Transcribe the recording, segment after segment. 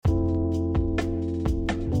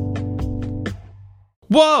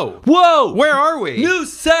Whoa! Whoa! Where are we? New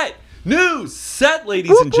set,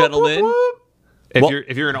 ladies and gentlemen.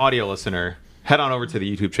 If you're an audio listener, head on over to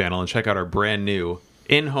the YouTube channel and check out our brand new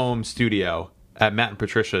in-home studio at Matt and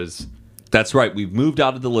Patricia's. That's right. We've moved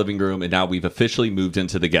out of the living room, and now we've officially moved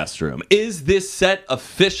into the guest room. Is this set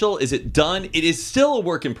official? Is it done? It is still a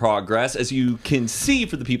work in progress. As you can see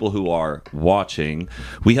for the people who are watching,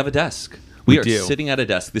 we have a desk. We are sitting at a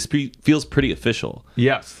desk. This feels pretty official.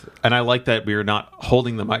 Yes, and I like that we are not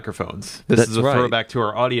holding the microphones. This is a throwback to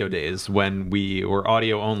our audio days when we were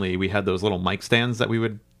audio only. We had those little mic stands that we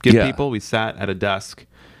would give people. We sat at a desk,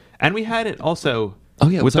 and we had it also... Oh,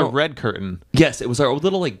 yeah, with a red curtain. Yes, it was our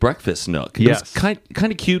little breakfast nook. It was kind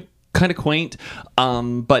of cute, kind of quaint.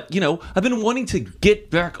 But I've been wanting to get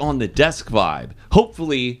back on the desk vibe.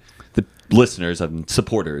 Hopefully, the listeners and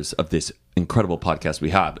supporters of this incredible podcast we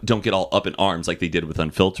have don't get all up in arms like they did with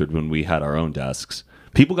Unfiltered when we had our own desks.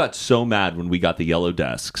 People got so mad when we got the yellow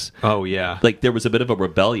desks. Oh yeah, there was a bit of a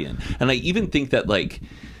rebellion, and I even think that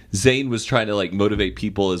Zane was trying to motivate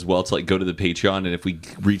people as well to go to the Patreon, and if we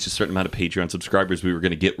reach a certain amount of Patreon subscribers, we were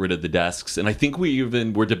going to get rid of the desks. And I think we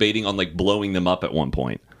even were debating on blowing them up at one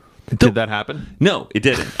point. Did that happen? No, it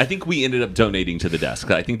didn't. I think we ended up donating to the desk.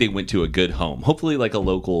 I think they went to a good home, hopefully a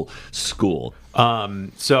local school.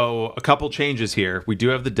 So a couple changes here. We do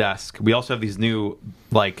have the desk. We also have these new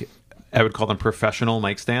I would call them professional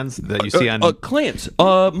mic stands that you see on clamps.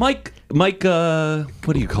 Mic.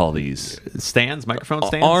 What do you call these? Stands, microphone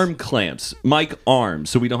stands, arm clamps, mic arms,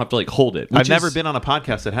 so we don't have to hold it. I've never been on a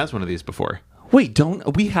podcast that has one of these before. Wait,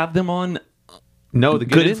 don't we have them on? No, the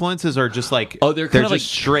good influences are just they're kind of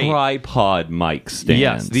just straight tripod mic stands.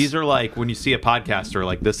 Yes, these are when you see a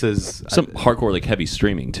podcaster, this is some hardcore heavy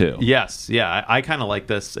streaming too. Yes, yeah, I kind of like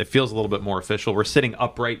this. It feels a little bit more official. We're sitting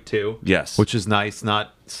upright too. Yes, which is nice,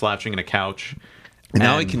 not slouching in a couch. And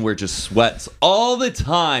now I can wear just sweats all the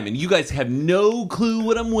time, and you guys have no clue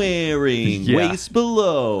what I'm wearing. Yeah. Waist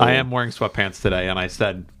below. I am wearing sweatpants today, and I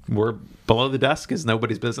said we're below the desk is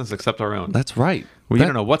nobody's business except our own. That's right. We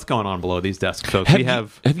don't know what's going on below these desks, folks.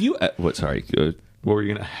 Have you? What? Sorry. What were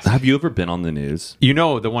you gonna ask? Have you ever been on the news?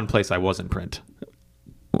 The one place I was in print.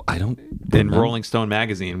 Well, I don't. In Rolling Stone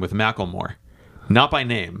magazine with Macklemore, not by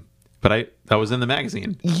name, but that was in the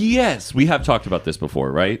magazine. Yes, we have talked about this before,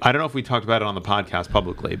 right? I don't know if we talked about it on the podcast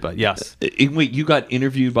publicly, but yes. Wait, you got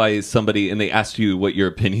interviewed by somebody and they asked you what your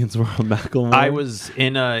opinions were on Macklemore? I was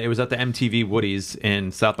it was at the MTV Woodies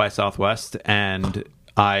in South by Southwest, and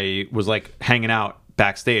I was hanging out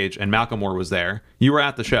backstage, and Macklemore was there. You were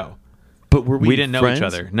at the show. But we didn't friends? know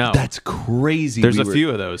each other. No. That's crazy. There's a few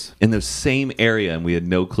of those. In the same area, and we had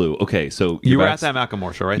no clue. Okay, so... You were at that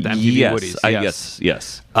Macklemore show, right? The MTV Woodies.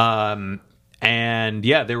 Yes. And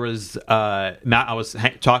yeah, there was... I was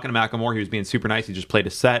talking to Macklemore. He was being super nice. He just played a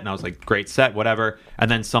set, and I was like, great set, whatever. And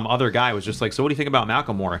then some other guy was just like, so what do you think about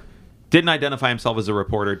Macklemore? Didn't identify himself as a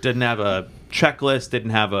reporter. Didn't have a checklist.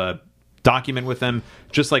 Didn't have a document with him.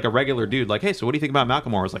 Just a regular dude. Hey, so what do you think about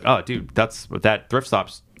Macklemore? I was like, oh, dude, that's that thrift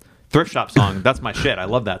shop song, that's my shit. I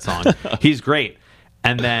love that song. He's great.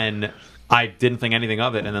 And then I didn't think anything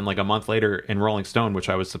of it. And then a month later in Rolling Stone, which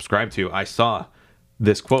I was subscribed to, I saw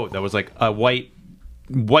this quote that was a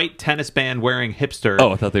white tennis band wearing hipster.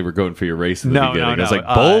 Oh, I thought they were going for your race in the beginning. No. I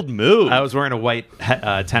was bold move. I was wearing a white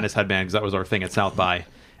tennis headband because that was our thing at South by.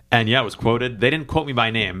 And yeah, it was quoted. They didn't quote me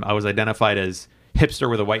by name. I was identified as hipster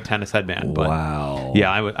with a white tennis headband. But wow.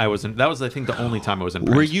 Yeah, I wasn't. That was, I think, the only time I was in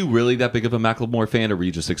print. Were you really that big of a Macklemore fan, or were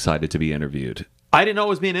you just excited to be interviewed? I didn't know it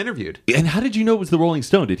was being interviewed. And how did you know it was the Rolling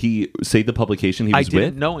Stone? Did he say the publication he was with? I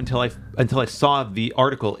didn't know until I saw the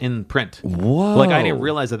article in print. Whoa. I didn't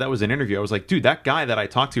realize that was an interview. I was like, dude, that guy that I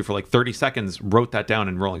talked to for 30 seconds wrote that down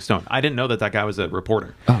in Rolling Stone. I didn't know that guy was a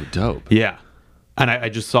reporter. Oh, dope. Yeah. And I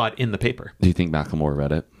just saw it in the paper. Do you think Macklemore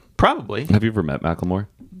read it? Probably. Have you ever met Macklemore?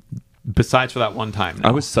 Besides for that one time. No.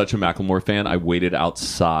 I was such a Macklemore fan. I waited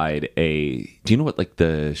outside do you know what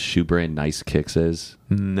the shoe brand Nice Kicks is?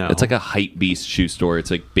 No. It's a hype beast shoe store.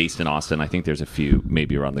 It's based in Austin. I think there's a few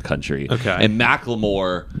maybe around the country. Okay. And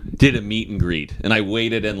Macklemore did a meet and greet, and I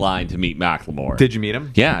waited in line to meet Macklemore. Did you meet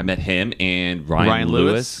him? Yeah, I met him and Ryan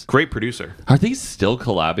Lewis. Great producer. Are they still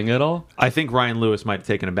collabing at all? I think Ryan Lewis might have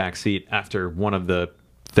taken a back seat after one of the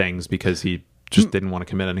things because he just didn't want to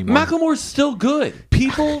commit anymore. Macklemore's still good.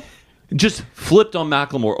 People just flipped on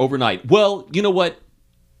Macklemore overnight. Well, you know what?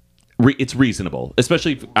 It's reasonable,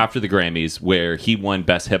 especially after the Grammys where he won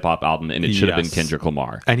Best Hip Hop Album and it should have been Kendrick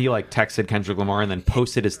Lamar. And he texted Kendrick Lamar and then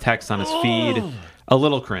posted his text on his feed. A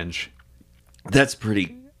little cringe. That's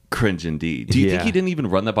pretty cringe indeed. Do you think he didn't even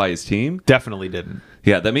run that by his team? Definitely didn't.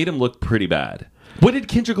 Yeah, that made him look pretty bad. What did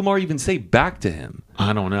Kendrick Lamar even say back to him?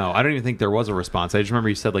 I don't know. I don't even think there was a response. I just remember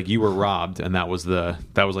you said like you were robbed, and that was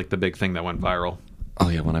like the big thing that went viral. Oh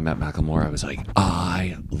yeah, when I met Macklemore, I was like,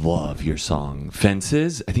 I love your song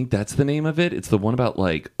Fences. I think that's the name of it. It's the one about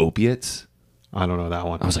like opiates. I don't know that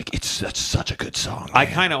one. I was like, that's such a good song. I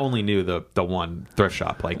kind of only knew the one Thrift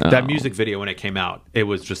Shop. Like that music video when it came out, it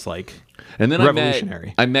was just like and then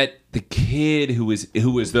revolutionary. I met the kid who was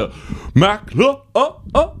the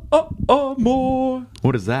Macklemore.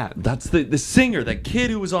 What is that? That's the singer, that kid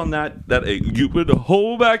who was on that you put the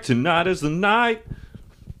hold back tonight is the night.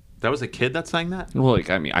 That was a kid that sang that? Well, like,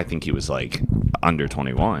 I mean, I think he was like under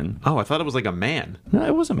 21. Oh, I thought it was like a man. No,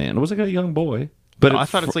 it was a man. It was like a young boy. But I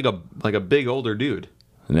thought it's like a big older dude.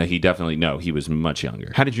 No, he was much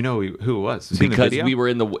younger. How did you know who it was? Because we were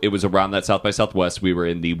it was around that South by Southwest. We were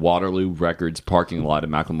in the Waterloo Records parking lot,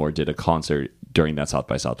 and Macklemore did a concert during that South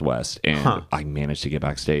by Southwest, and I managed to get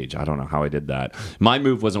backstage. I don't know how I did that. My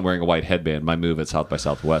move wasn't wearing a white headband. My move at South by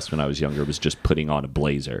Southwest when I was younger was just putting on a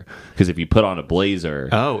blazer. Because if you put on a blazer,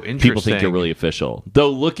 people think you're really official. Though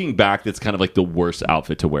looking back, that's kind of like the worst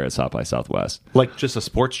outfit to wear at South by Southwest. Like just a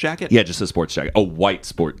sports jacket? Yeah, just a sports jacket. A white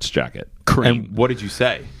sports jacket. Cream. And what did you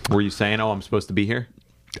say? Were you saying, "Oh, I'm supposed to be here"?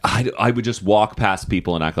 I would just walk past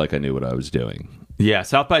people and act like I knew what I was doing. Yeah,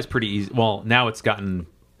 South by is pretty easy. Well, now it's gotten.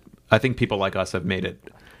 I think people like us have made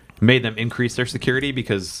them increase their security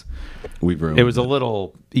because it was a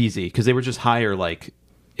little easy because they would just hire like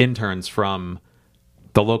interns from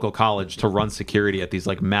the local college to run security at these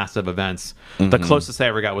like massive events. Mm-hmm. The closest I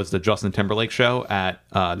ever got was the Justin Timberlake show at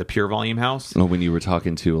the Pure Volume House. Oh, when you were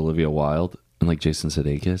talking to Olivia Wilde and like Jason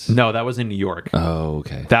Sudeikis? No, that was in New York. Oh,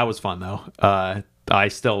 okay. That was fun though. I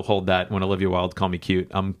still hold that when Olivia Wilde called me cute.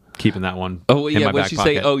 I'm keeping that one. Oh yeah, in my when back she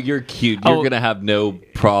pocket. say, "Oh, you're cute," you're gonna have no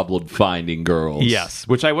problem finding girls. Yes,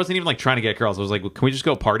 which I wasn't even like trying to get girls. I was like, well, "Can we just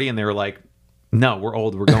go party?" And they were like, "No, we're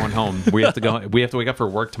old. We're going home. We have to go. We have to wake up for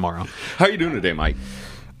work tomorrow." How are you doing today, Mike?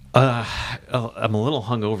 I'm a little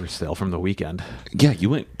hungover still from the weekend. Yeah, you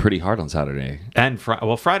went pretty hard on Saturday. And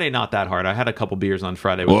Friday not that hard. I had a couple beers on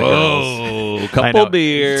Friday with the girls. Couple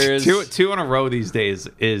beers. Two in a row these days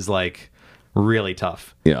is like really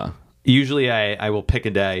tough. Yeah. Usually I will pick a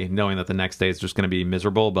day knowing that the next day is just going to be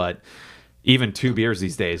miserable, but even 2 beers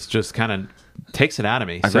these days just kind of takes it out of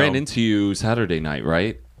me. I ran into you Saturday night,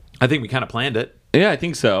 right? I think we kind of planned it. Yeah, I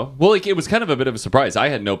think so. Well, like it was kind of a bit of a surprise. I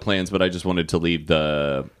had no plans, but I just wanted to leave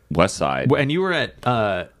the West Side. And you were at,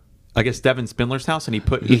 I guess, Devin Spindler's house, and he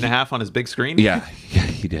put 8.5 on his big screen? Yeah,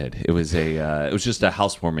 he did. It was just a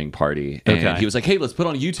housewarming party. And he was like, "Hey, let's put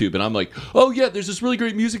on YouTube." And I'm like, "Oh, yeah, there's this really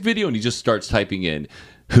great music video." And he just starts typing in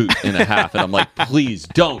hoot and a half. And I'm like, "Please,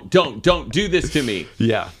 don't do this to me."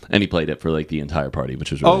 Yeah. And he played it for like the entire party,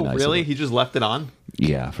 which was really nice. Oh, really? He just left it on?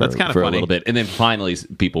 Yeah, that's kind of for funny. A little bit. And then finally,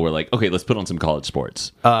 people were like, "Okay, let's put on some college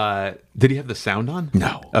sports." Did he have the sound on?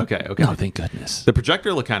 No. Okay. No, thank goodness. The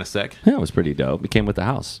projector looked kind of sick. Yeah, it was pretty dope. It came with the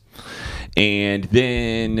house. And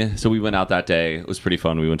then, so we went out that day. It was pretty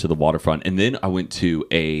fun. We went to the waterfront. And then I went to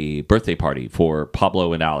a birthday party for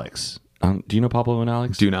Pablo and Alex. Do you know Pablo and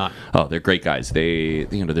Alex? Do not. Oh, they're great guys. They're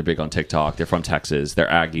big on TikTok. They're from Texas. They're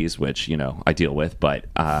Aggies, which, I deal with. But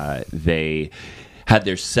they had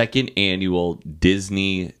their second annual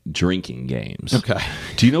Disney drinking games. Okay.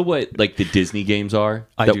 Do you know what like the Disney games are?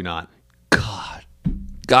 I do not. God.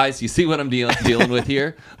 Guys, you see what I'm dealing with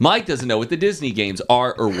here? Mike doesn't know what the Disney games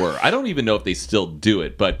are or were. I don't even know if they still do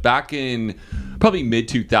it, but back in probably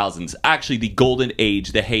mid-2000s, actually the golden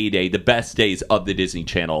age, the heyday, the best days of the Disney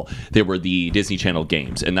Channel, there were the Disney Channel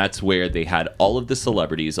games, and that's where they had all of the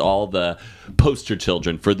celebrities, all the poster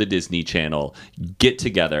children for the Disney Channel get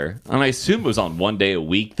together, and I assume it was on one day a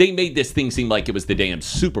week. They made this thing seem like it was the damn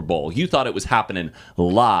Super Bowl. You thought it was happening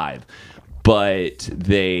live, but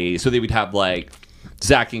they would have like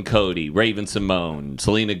Zach and Cody, Raven Simone,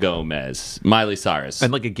 Selena Gomez, Miley Cyrus.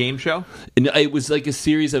 And like a game show? And it was like a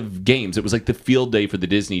series of games. It was like the field day for the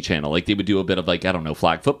Disney Channel. Like they would do a bit of like, I don't know,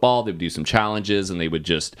 flag football. They would do some challenges and they would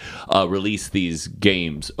just release these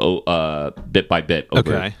games bit by bit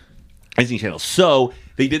over Disney Channel. So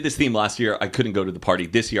they did this theme last year. I couldn't go to the party.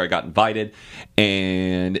 This year I got invited.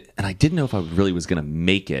 And I didn't know if I really was going to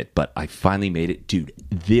make it, but I finally made it. Dude,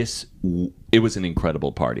 it was an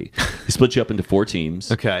incredible party. They split you up into 4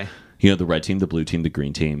 teams. Okay. The red team, the blue team, the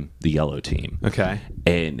green team, the yellow team. Okay.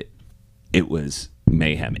 And it was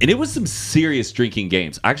mayhem. And it was some serious drinking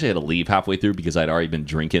games. I actually had to leave halfway through because I'd already been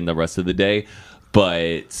drinking the rest of the day.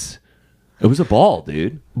 But it was a ball,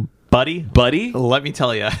 dude. Buddy, let me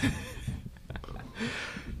tell you.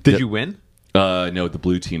 Did you win? No, the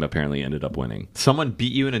blue team apparently ended up winning. Someone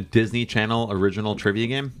beat you in a Disney Channel original trivia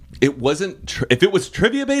game? It wasn't. If it was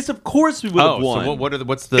trivia based, of course we would have won. So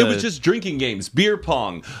what's the? It was just drinking games, beer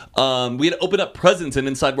pong. We had to open up presents, and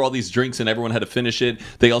inside were all these drinks, and everyone had to finish it.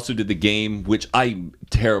 They also did the game, which I'm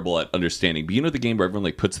terrible at understanding. But you know the game where everyone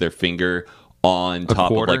like puts their finger on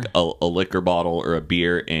top of like a liquor bottle or a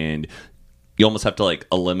beer, and you almost have to like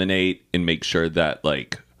eliminate and make sure that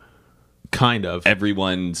like kind of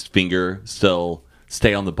everyone's finger still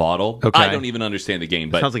stay on the bottle. Okay. I don't even understand the game,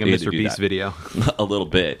 but sounds like a Mr. Beast video. A little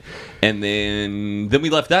bit. And then we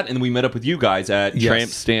left that, and we met up with you guys at Tramp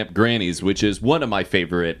Stamp Granny's, which is one of my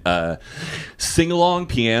favorite sing-along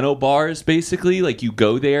piano bars, basically. Like, you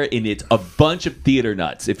go there, and it's a bunch of theater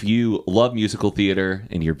nuts. If you love musical theater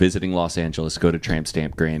and you're visiting Los Angeles, go to Tramp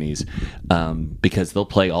Stamp Granny's, because they'll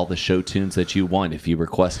play all the show tunes that you want if you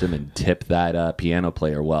request them and tip that piano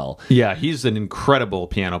player well. Yeah, he's an incredible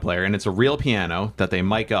piano player, and it's a real piano that they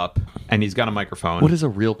mic up, and he's got a microphone. What does a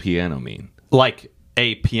real piano mean? Like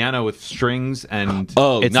a piano with strings, and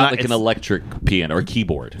it's not like an electric piano or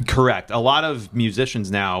keyboard. Correct. A lot of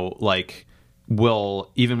musicians now, like,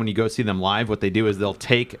 will, even when you go see them live, what they do is they'll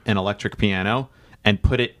take an electric piano and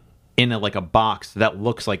put it in a box that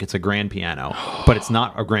looks like it's a grand piano, but it's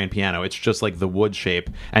not a grand piano. It's just like the wood shape,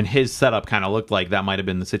 and his setup kind of looked like that might have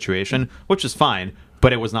been the situation, which is fine.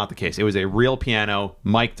 But it was not the case. It was a real piano,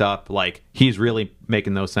 mic'd up, like he's really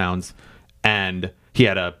making those sounds. And he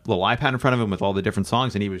had a little iPad in front of him with all the different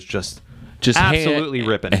songs, and he was just absolutely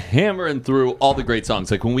ripping. Hammering through all the great songs.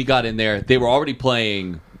 Like, when we got in there, they were already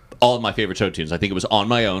playing all of my favorite show tunes. I think it was On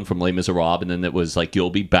My Own from Les Miserables, and then it was like You'll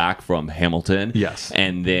Be Back from Hamilton. Yes.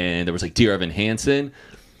 And then there was like Dear Evan Hansen.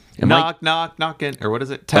 Knock, knocking, or what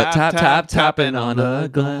is it? Tapping on a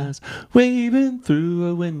glass, waving through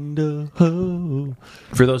a window. Oh.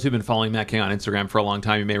 For those who've been following Matt King on Instagram for a long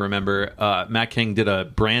time, you may remember Matt King did a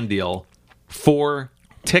brand deal for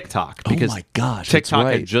TikTok. Because oh my gosh, TikTok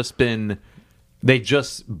right. had just been... They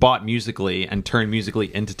just bought Musical.ly and turned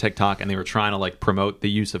Musical.ly into TikTok, and they were trying to like promote the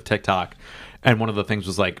use of TikTok. And one of the things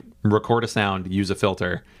was like record a sound, use a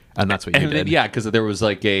filter. And that's what you did. Yeah, because there was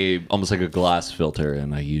like almost like a glass filter,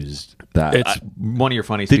 and I used that. It's one of your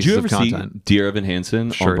funniest pieces of content. Did you ever see Dear Evan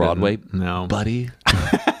Hansen on Broadway? No. Buddy.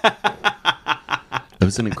 It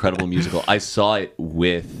was an incredible musical. I saw it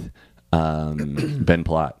with Ben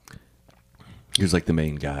Platt. He was like the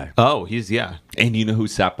main guy. Oh, yeah. And you know who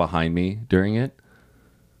sat behind me during it?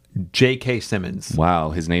 J.K. Simmons. Wow,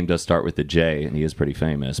 his name does start with a J, and he is pretty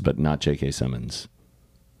famous, but not J.K. Simmons.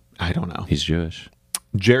 I don't know. He's Jewish.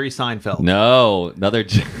 Jerry Seinfeld. No, another.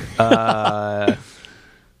 I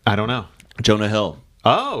don't know. Jonah Hill.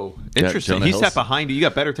 Oh, interesting. Jonah He Hill's. sat behind you. You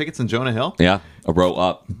got better tickets than Jonah Hill? Yeah, a row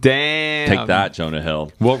up. Damn. Take that, Jonah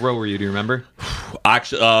Hill. What row were you? Do you remember?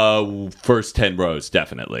 Actually, first 10 rows,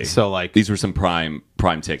 definitely. So, like, these were some prime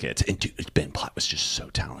tickets. And dude, Ben Platt was just so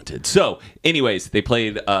talented. So, anyways, they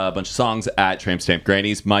played a bunch of songs at Tramp Stamp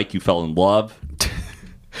Granny's. Mike, you fell in love.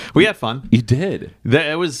 We had fun. You did.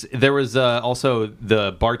 There was also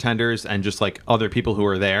the bartenders and just like other people who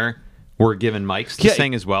were there were given mics to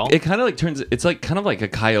sing as well. It kind of like it's like kind of like a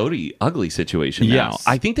Coyote Ugly situation now. Yes.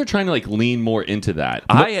 I think they're trying to like lean more into that.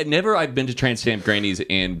 I've been to Tramp Stamp Granny's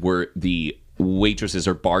and were the waitresses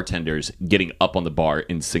or bartenders getting up on the bar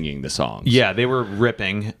and singing the songs. Yeah, they were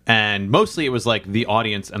ripping, and mostly it was like the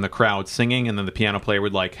audience and the crowd singing, and then the piano player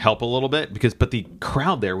would like help a little bit but the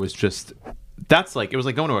crowd there was just... That's like, it was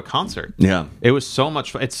like going to a concert. Yeah. It was so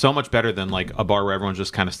much, it's so much better than like a bar where everyone's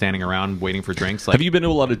just kind of standing around waiting for drinks. Like, have you been to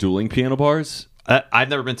a lot of dueling piano bars? I've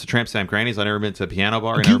never been to Tramp Stamp Granny's. I've never been to a piano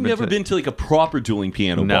bar. You've never been to like a proper dueling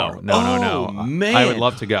piano bar? No. Man. I would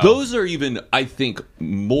love to go. Those are even, I think,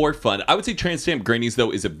 more fun. I would say Tramp Stamp Granny's,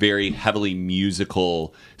 though, is a very heavily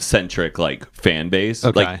musical-centric like fan base.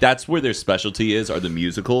 Okay. Like, that's where their specialty are the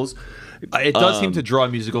musicals. It does seem to draw a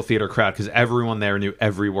musical theater crowd because everyone there knew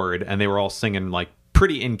every word, and they were all singing like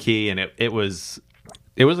pretty in key, and that was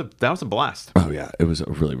a blast. Oh yeah, it was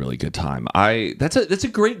a really, really good time. That's a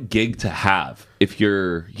great gig to have if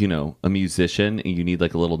you're, a musician and you need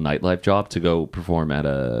like a little nightlife job to go perform at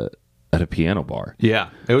a piano bar.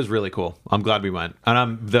 Yeah, it was really cool. I'm glad we went.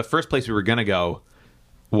 And the first place we were gonna go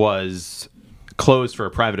was closed for a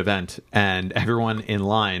private event, and everyone in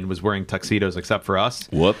line was wearing tuxedos except for us.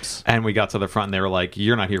 Whoops. And we got to the front, and they were like,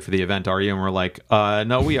 "You're not here for the event, are you?" And we're like,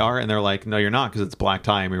 "No, we are." And they're like, "No, you're not, because it's black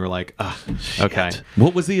tie." And we were like, "Okay."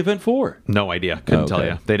 What was the event for? No idea. Couldn't tell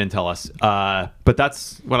you. They didn't tell us. But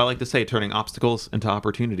that's what I like to say, turning obstacles into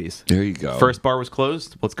opportunities. There you go. First bar was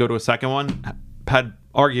closed. Let's go to a second one. Had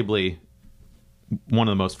arguably one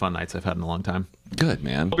of the most fun nights I've had in a long time. Good,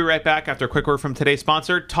 man. We'll be right back after a quick word from today's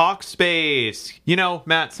sponsor, Talkspace. You know,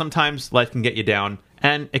 Matt, sometimes life can get you down,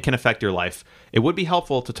 and it can affect your life. It would be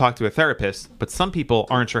helpful to talk to a therapist, but some people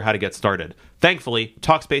aren't sure how to get started. Thankfully,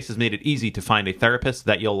 Talkspace has made it easy to find a therapist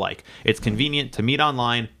that you'll like. It's convenient to meet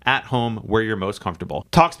online, at home, where you're most comfortable.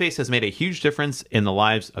 Talkspace has made a huge difference in the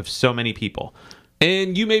lives of so many people.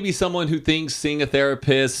 And you may be someone who thinks seeing a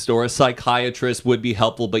therapist or a psychiatrist would be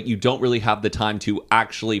helpful, but you don't really have the time to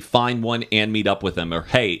actually find one and meet up with them, or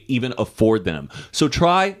hey, even afford them. So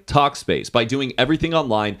try Talkspace. By doing everything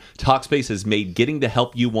online, Talkspace has made getting the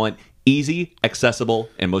help you want easy, accessible,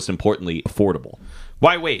 and most importantly, affordable.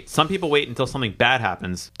 Why wait? Some people wait until something bad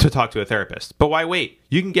happens to talk to a therapist. But why wait?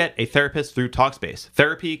 You can get a therapist through Talkspace.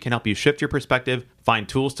 Therapy can help you shift your perspective, find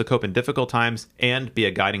tools to cope in difficult times, and be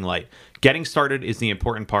a guiding light. Getting started is the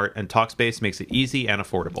important part, and Talkspace makes it easy and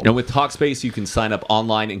affordable. And with Talkspace, you can sign up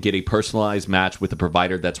online and get a personalized match with a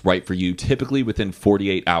provider that's right for you, typically within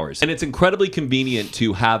 48 hours. And it's incredibly convenient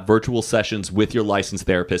to have virtual sessions with your licensed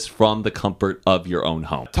therapist from the comfort of your own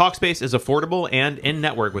home. Talkspace is affordable and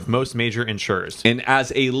in-network with most major insurers. And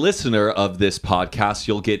as a listener of this podcast,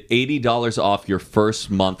 you'll get $80 off your first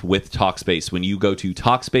month with Talkspace when you go to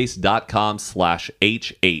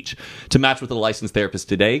Talkspace.com/HH. To match with a licensed therapist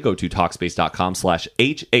today, go to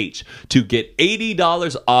Talkspace.com/HH to get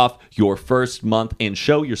 $80 off your first month and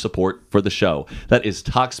show your support for the show. That is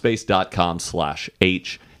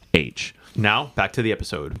Talkspace.com/HH. Now, back to the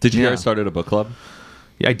episode. Did you hear I started a book club?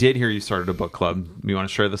 Yeah, I did hear you started a book club. You want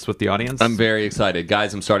to share this with the audience? I'm very excited.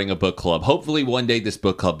 Guys, I'm starting a book club. Hopefully one day this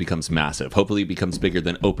book club becomes massive. Hopefully it becomes bigger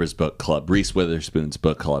than Oprah's book club, Reese Witherspoon's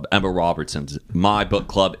book club, Emma Robertson's. My book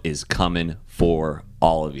club is coming for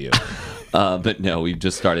all of you. But no, we've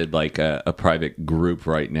just started like a private group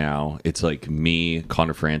right now. It's like me,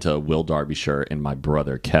 Connor Franta, Will Derbyshire, and my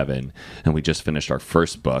brother Kevin. And we just finished our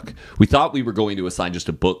first book. We thought we were going to assign just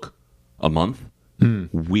a book a month.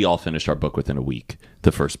 We all finished our book within a week,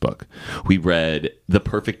 the first book. We read The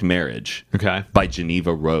Perfect Marriage by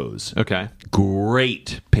Geneva Rose. Okay.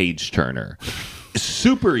 Great page turner.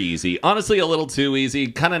 Super easy. Honestly, a little too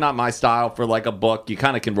easy. Kind of not my style for like a book. You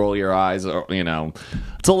kind of can roll your eyes, or, you know.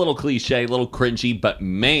 It's a little cliche, a little cringy, but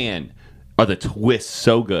man, are the twists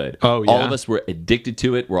so good. Oh, yeah. All of us were addicted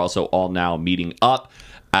to it. We're also all now meeting up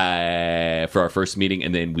for our first meeting,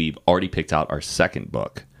 and then we've already picked out our second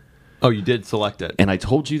book. Oh, you did select it. And I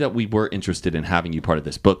told you that we were interested in having you part of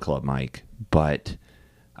this book club, Mike, but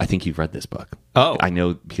I think you've read this book. Oh. I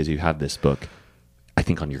know because you have this book, I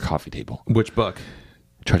think, on your coffee table. Which book?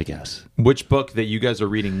 Try to guess. Which book that you guys are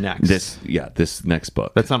reading next? This next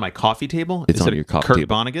book. That's on my coffee table? It's on your coffee Kurt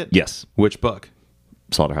table. Vonnegut? Yes. Which book?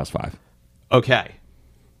 Slaughterhouse-Five. Okay.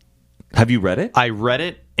 Have you read it? I read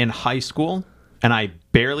it in high school, and I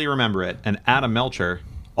barely remember it. And Adam Melcher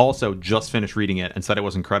also just finished reading it and said it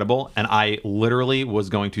was incredible, and I literally was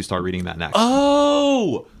going to start reading that next.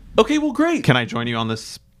 Oh! Okay, well, great. Can I join you on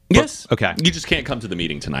this book? Yes. Okay. You just can't come to the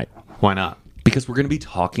meeting tonight. Why not? Because we're going to be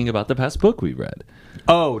talking about the past book we read.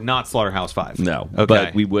 Oh, not Slaughterhouse-Five. No. Okay.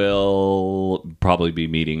 But we will probably be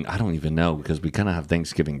meeting, I don't even know, because we kind of have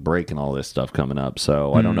Thanksgiving break and all this stuff coming up,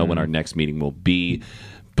 so I don't know when our next meeting will be,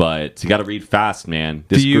 but you got to read fast, man.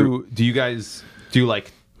 Do you guys do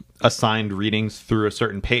like assigned readings through a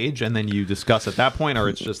certain page and then you discuss at that point, or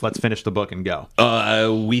it's just let's finish the book and go?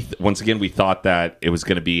 Once again, we thought that it was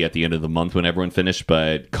going to be at the end of the month when everyone finished,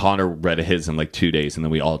 but Connor read his in like 2 days, and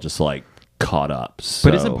then we all just like caught up. So.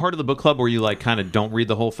 But isn't part of the book club where you like kind of don't read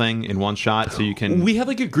the whole thing in one shot so you can... We have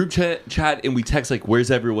like a group chat and we text like, where's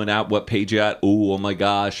everyone at? What page you at? Oh my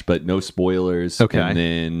gosh, but no spoilers. Okay. And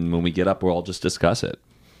then when we get up, we'll all just discuss it.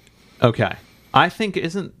 Okay. I think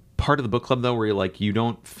isn't part of the book club though where you're like you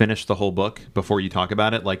don't finish the whole book before you talk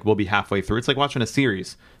about it. Like we'll be halfway through. It's like watching a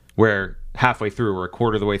series where halfway through or a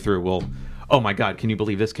quarter of the way through we'll, oh my god, can you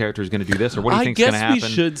believe this character is going to do this, or what do you think is going to happen? I guess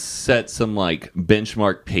we should set some like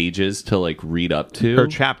benchmark pages to like read up to, or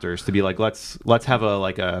chapters to be like let's have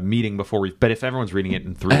a meeting before we. But if everyone's reading it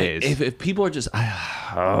in 3 days, if people are just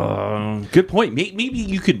good point. Maybe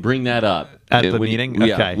you could bring that up at the meeting.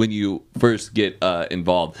 Yeah, when you first get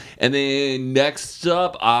involved. And then next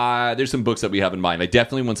up, there's some books that we have in mind. I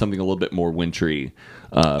definitely want something a little bit more wintry.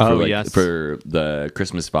 For the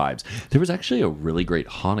Christmas vibes. There was actually a really great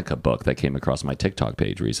Hanukkah book that came across my TikTok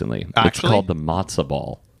page recently. It's called The Matzah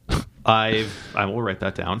Ball. I will write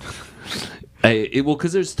that down.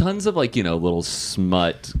 Because there's tons of like, little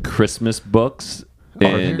smut Christmas books,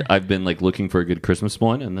 and I've been like looking for a good Christmas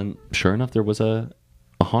one, and then sure enough, there was a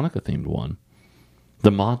Hanukkah themed one. The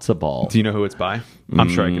matzo ball. Do you know who it's by? I'm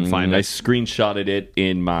sure I can find I it. screenshotted it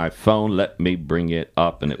in my phone. Let me bring it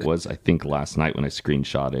up. And it was, I think, last night when I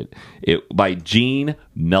screenshotted it by Gene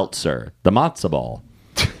Meltzer. The matzo ball.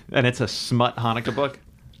 And it's a smut Hanukkah book?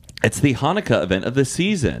 It's the Hanukkah event of the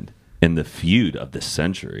season and the feud of the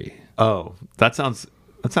century. Oh, that sounds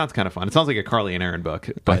kind of fun. It sounds like a Carly and Aaron book,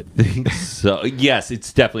 but I think so. Yes,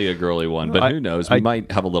 it's definitely a girly one, but who knows? We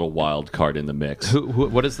might have a little wild card in the mix.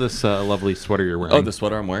 what is this lovely sweater you're wearing? Oh, the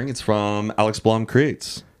sweater I'm wearing, it's from Alex Blum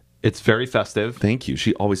Creates. It's very festive. Thank you.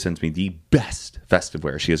 She always sends me the best festive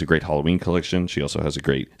wear. She has a great Halloween collection. She also has a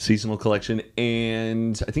great seasonal collection.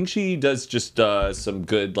 And I think she does just some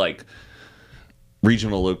good, like,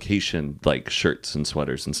 regional location, like, shirts and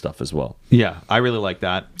sweaters and stuff as well. Yeah, I really like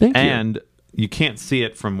that. Thank you. And you can't see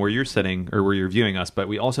it from where you're sitting or where you're viewing us, but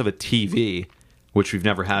we also have a TV, which we've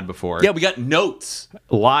never had before. Yeah, we got notes.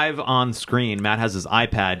 Live on screen, Matt has his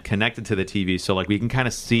iPad connected to the TV, so like we can kind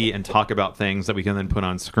of see and talk about things that we can then put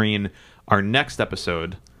on screen. Our next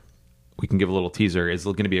episode, we can give a little teaser, is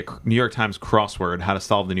going to be a New York Times crossword, how to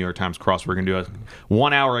solve the New York Times crossword. We're going to do a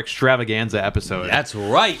 1-hour extravaganza episode. That's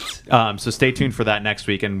right. So stay tuned for that next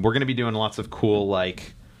week, and we're going to be doing lots of cool,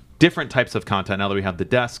 like, different types of content now that we have the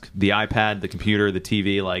desk, the iPad, the computer, the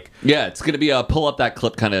TV. Like, yeah, it's going to be a pull up that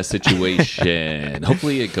clip kind of situation.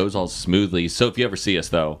 Hopefully it goes all smoothly. So if you ever see us,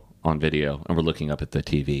 though, on video and we're looking up at the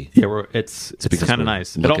TV. Yeah, it's because kind of we're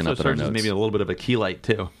nice. It looking also up at our serves as notes. maybe a little bit of a key light,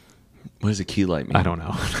 too. What does a key light mean? I don't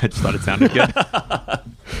know. I just thought it sounded good.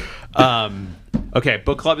 Okay,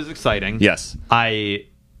 book club is exciting. Yes. I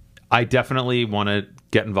definitely want to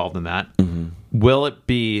get involved in that. Mm-hmm. Will it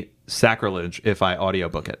be sacrilege if I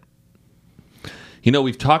audiobook it? You know,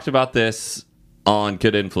 we've talked about this on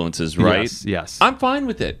Good Influences, right? Yes. I'm fine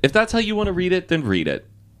with it. If that's how you want to read it, then read it.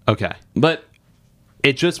 Okay. But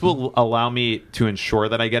It just will allow me to ensure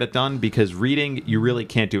that I get it done, because reading, you really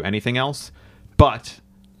can't do anything else. But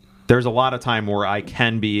there's a lot of time where I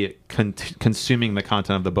can be consuming the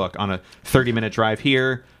content of the book on a 30-minute drive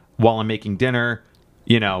here while I'm making dinner,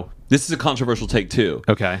 you know. this is a controversial take, too.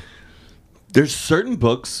 Okay. There's certain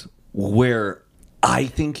books where I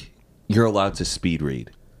think you're allowed to speed read.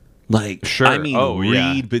 Like, Sure. I mean, Oh,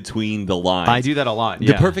 yeah. read between the lines. I do that a lot. The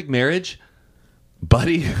Yeah. Perfect Marriage,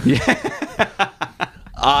 buddy.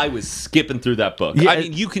 I was skipping through that book. Yeah, I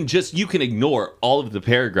mean, you can ignore all of the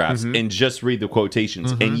paragraphs and just read the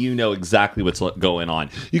quotations, and you know exactly what's going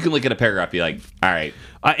on. You can look at a paragraph, and be like, "All right,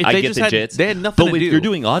 I they get just the had- jits." they had nothing but to if do. you're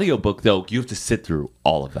doing audiobook, though, you have to sit through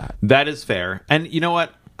all of that. That is fair. And you know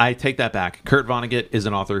what? I take that back. Kurt Vonnegut is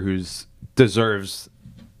an author who deserves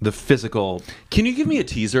the physical. Can you give me a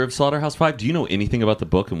teaser of Slaughterhouse-Five? Do you know anything about the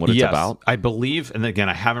book and what it's Yes, about? I believe, and again,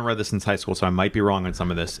 I haven't read this since high school, so I might be wrong on some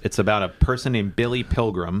of this. It's about a person named Billy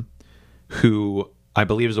Pilgrim, who I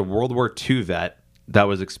believe is a World War II vet that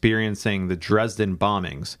was experiencing the Dresden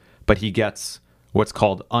bombings, but he gets what's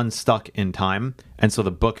called unstuck in time, and so the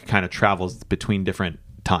book kind of travels between different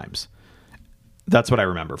times. That's what I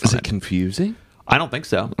remember from Is it. it confusing? I don't think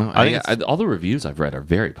so. I think it's, all the reviews I've read are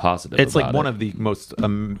very positive. it's like about one it. of the most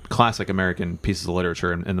classic American pieces of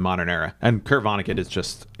literature in the modern era. And Kurt Vonnegut is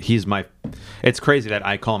just, it's crazy that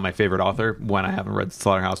I call him my favorite author when I haven't read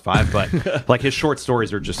Slaughterhouse-Five, but like his short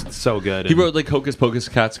stories are just so good. He wrote like Hocus Pocus,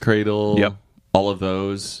 Cat's Cradle. Yep. All of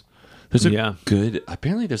those. There's a Yeah. good.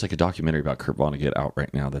 Apparently, there's like a documentary about Kurt Vonnegut out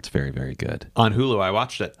right now. That's very, very good. On Hulu, I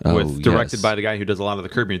watched it, Oh, directed yes. by the guy who does a lot of the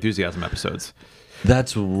Curb Your Enthusiasm episodes,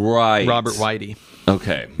 That's right, Robert Whitey.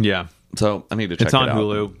 Okay, Yeah, so I need to check it's it on out.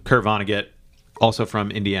 Hulu. Kurt Vonnegut, also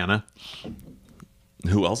from Indiana.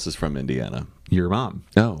 Who else is from Indiana? Your mom.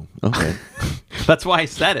 Oh, okay. That's why I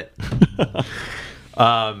said it.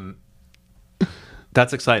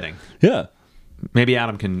 That's exciting. Yeah. Maybe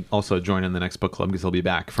Adam can also join in the next book club because he'll be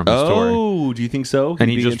back from his tour. Oh, do you think so? And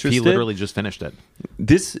He'd be he interested? literally just finished it.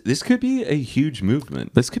 This could be a huge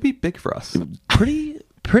movement. This could be big for us.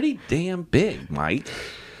 Pretty damn big, Mike.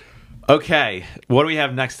 Okay, what do we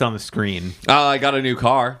have next on the screen? I got a new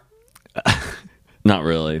car. Not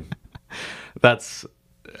really. That's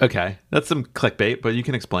okay. That's some clickbait, but you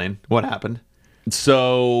can explain what happened.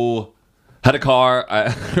 So, had a car,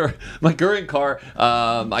 my current car.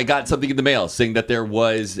 I got something in the mail saying that there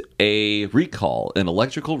was a recall, an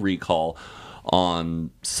electrical recall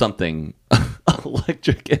on something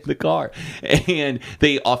electric in the car, and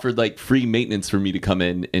they offered like free maintenance for me to come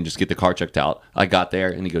in and just get the car checked out. I got there,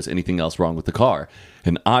 and he goes, "Anything else wrong with the car?"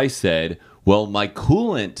 And I said, "Well, my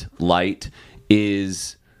coolant light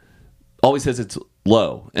is always says it's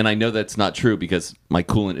low. And I know that's not true because my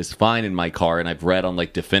coolant is fine in my car, and I've read on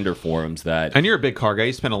like Defender forums that... And you're a big car guy.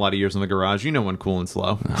 You spend a lot of years in the garage. You know when coolant's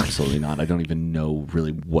low. Absolutely not. I don't even know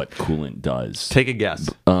really what coolant does. Take a guess.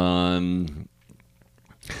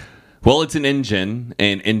 Well, it's an engine,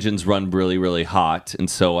 and engines run really, really hot, and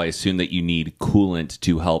so I assume that you need coolant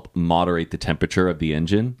to help moderate the temperature of the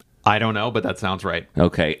engine. I don't know, but that sounds right.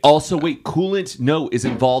 Okay. Also, wait, coolant, is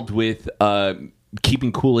involved with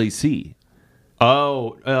keeping cool AC.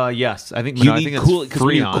 Oh, yes. I think You I need think it's coolant. 'Cause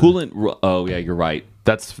when your Freon. coolant. Oh, yeah, you're right.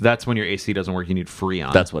 That's when your AC doesn't work. You need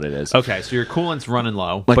Freon. That's what it is. Okay, so your coolant's running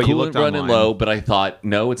low. My but you coolant looked running online. low, but I thought,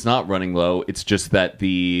 no, it's not running low. It's just that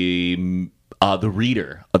the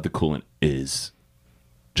reader of the coolant is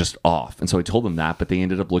just off. And so I told them that, but they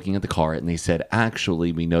ended up looking at the car and they said,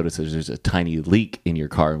 actually, we noticed there's a tiny leak in your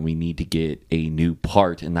car and we need to get a new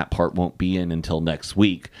part, and that part won't be in until next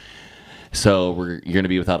week. So you're going to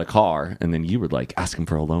be without a car. And then you were like asking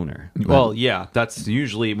for a loaner. Well, yeah, that's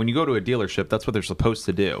usually when you go to a dealership, that's what they're supposed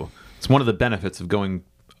to do. It's one of the benefits of going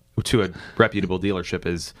to a reputable dealership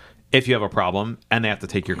is if you have a problem and they have to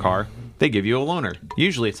take your car, they give you a loaner.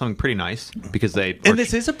 Usually it's something pretty nice because And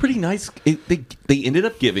this is a pretty nice... They ended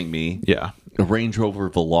up giving me a Range Rover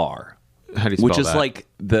Velar. How do you spell which is that? like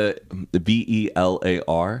the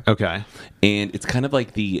VELAR. Okay. And it's kind of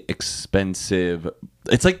like the expensive...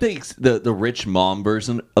 It's like the rich mom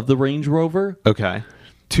version of the Range Rover. Okay.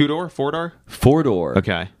 2-door, 4-door? 4-door.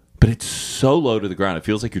 Okay. But it's so low to the ground. It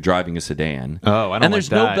feels like you're driving a sedan. Oh, I don't And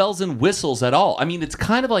there's like that. no bells and whistles at all. I mean, it's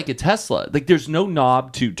kind of like a Tesla. Like, there's no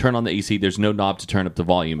knob to turn on the AC. There's no knob to turn up the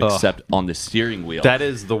volume except on the steering wheel. That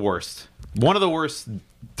is the worst. One of the worst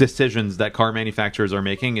decisions that car manufacturers are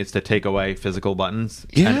making is to take away physical buttons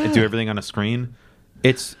and do everything on a screen.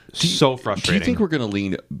 It's so frustrating. Do you think we're going to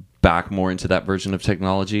lean back more into that version of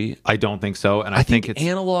technology? I don't think so. And I think it's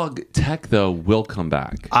analog tech, though, will come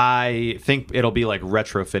back. I think it'll be like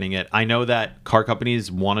retrofitting it. I know that car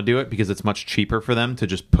companies want to do it because it's much cheaper for them to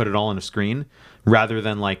just put it all on a screen rather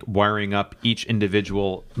than like wiring up each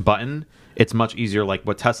individual button. It's much easier. Like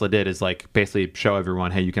what Tesla did is like basically show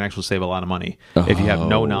everyone, hey, you can actually save a lot of money if you have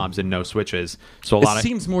no knobs and no switches. So It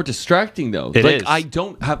seems more distracting though. It is. I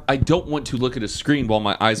don't want to look at a screen while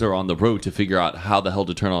my eyes are on the road to figure out how the hell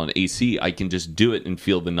to turn on AC. I can just do it and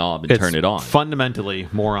feel the knob and turn it on. Fundamentally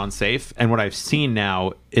more unsafe. And what I've seen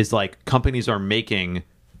now is like companies are making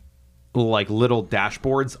like little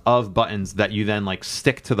dashboards of buttons that you then like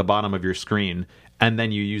stick to the bottom of your screen, and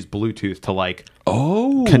then you use Bluetooth to like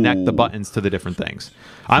connect the buttons to the different things.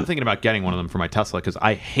 I'm thinking about getting one of them for my Tesla because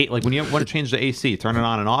I hate like when you want to change the AC, turn it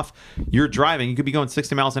on and off. You're driving, you could be going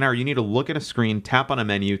 60 miles an hour. You need to look at a screen, tap on a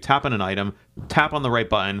menu, tap on an item, tap on the right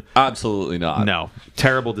button. Absolutely not. No,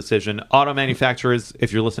 terrible decision. Auto manufacturers,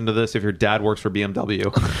 if you're listening to this, if your dad works for BMW,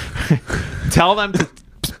 tell them to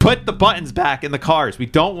put the buttons back in the cars. We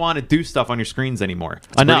don't want to do stuff on your screens anymore.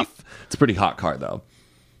 Enough. It's a pretty hot car though.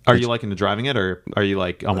 Are you liking to driving it, or are you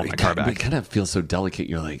like, I want my car It back? kind of feels so delicate.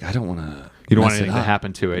 You're like, I don't want to. You don't want anything to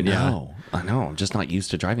happen to it. No, I know. I'm just not used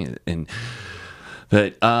to driving it.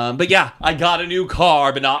 But yeah, I got a new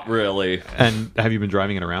car, but not really. Yeah. And have you been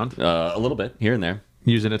driving it around? A little bit here and there.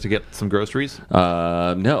 Using it to get some groceries?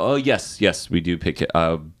 No. Oh, yes. We do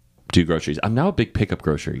do groceries. I'm now a big pickup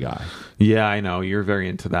grocery guy. Yeah, I know. You're very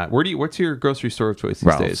into that. What's your grocery store of choice these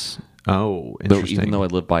Ralph's. days? Oh, interesting. Even though I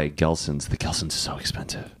live by Gelson's, the Gelson's is so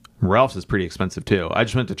expensive. Ralph's is pretty expensive too. I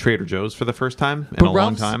just went to Trader Joe's for the first time in a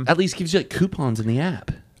long time. At least gives you like coupons in the app.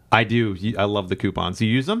 I do. I love the coupons. You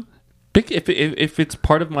use them? If it's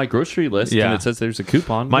part of my grocery list and it says there's a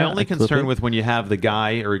coupon. My only concern with when you have the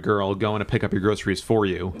guy or a girl going to pick up your groceries for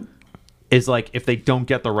you is like if they don't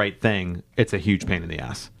get the right thing, it's a huge pain in the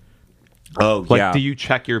ass. Oh, like, yeah. do you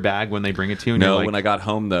check your bag when they bring it to you? And No, you're like, when I got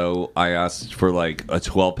home, though, I asked for like a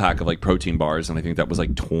 12-pack of like protein bars, and I think that was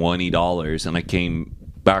like $20. And I came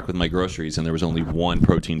back with my groceries, and there was only one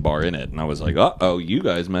protein bar in it. And I was like, uh-oh, you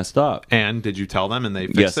guys messed up. And did you tell them and they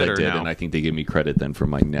fixed Yes, it? I or did, no? and I think they gave me credit then for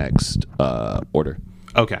my next order.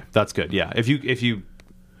 Okay, that's good. Yeah, if you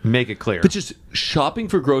make it clear. But just shopping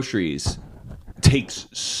for groceries takes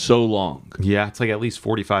so long. Yeah, it's like at least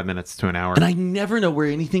 45 minutes to an hour. And I never know where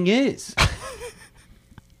anything is.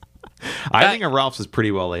 I think a Ralph's is pretty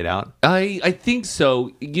well laid out. I think so.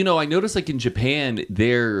 You know, I noticed like in Japan,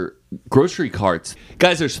 their grocery carts.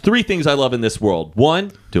 Guys, there's 3 things I love in this world.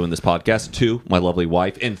 1, doing this podcast. 2, my lovely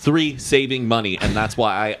wife. And 3, saving money. And that's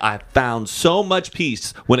why I found so much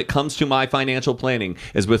peace when it comes to my financial planning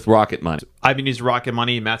is with Rocket Money. I've been using Rocket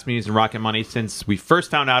Money. Matt's been using Rocket Money since we first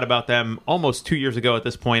found out about them almost 2 years ago at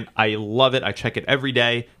this point. I love it. I check it every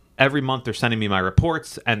day. every month they're sending me my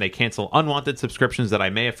reports, and they cancel unwanted subscriptions that I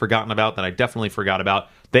may have forgotten about, that I definitely forgot about.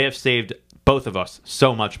 They have saved both of us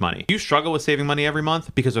so much money. You struggle with saving money every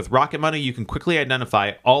month? Because with Rocket Money, you can quickly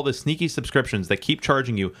identify all the sneaky subscriptions that keep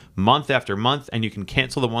charging you month after month, and you can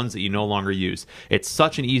cancel the ones that you no longer use. It's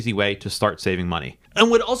such an easy way to start saving money. And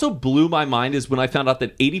what also blew my mind is when I found out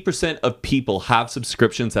that 80% of people have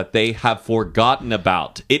subscriptions that they have forgotten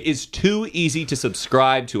about. It is too easy to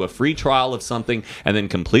subscribe to a free trial of something and then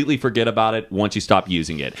completely forget about it once you stop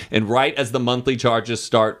using it. And right as the monthly charges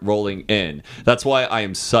start rolling in. That's why I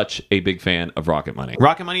am such a big fan of Rocket Money.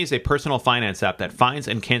 Rocket Money is a personal finance app that finds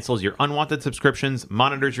and cancels your unwanted subscriptions,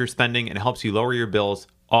 monitors your spending, and helps you lower your bills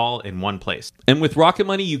all in one place. And with Rocket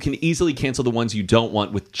Money, you can easily cancel the ones you don't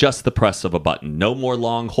want with just the press of a button. No more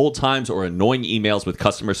long hold times or annoying emails with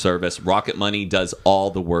customer service. Rocket Money does all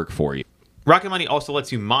the work for you. Rocket Money also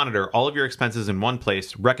lets you monitor all of your expenses in one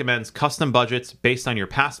place, recommends custom budgets based on your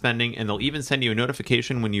past spending, and they'll even send you a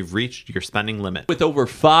notification when you've reached your spending limit. With over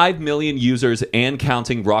 5 million users and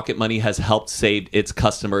counting, Rocket Money has helped save its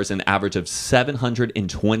customers an average of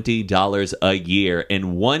 $720 a year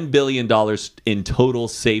and $1 billion in total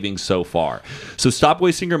savings so far. So stop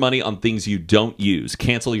wasting your money on things you don't use.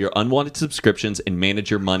 Cancel your unwanted subscriptions and manage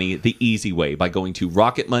your money the easy way by going to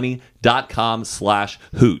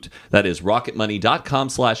rocketmoney.com/hoot. That is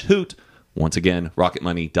rocketmoney.com/hoot. Once again,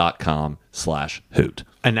 rocketmoney.com/hoot.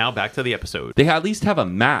 And now back to the episode. They at least have a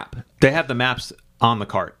map. They have the maps on the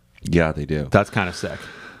cart. Yeah, they do. That's kind of sick.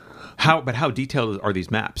 But how detailed are these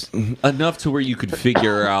maps? Enough to where you could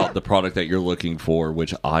figure out the product that you're looking for,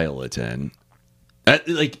 which aisle it's in.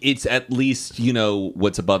 Like, it's at least, you know,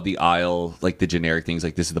 what's above the aisle, like the generic things,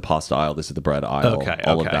 like this is the pasta aisle, this is the bread aisle,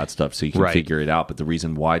 all of that stuff, so you can figure it out. But the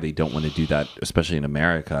reason why they don't want to do that, especially in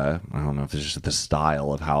America, I don't know if it's just the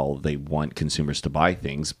style of how they want consumers to buy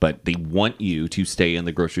things, but they want you to stay in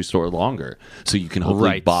the grocery store longer so you can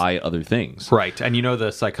hopefully buy other things. Right. And you know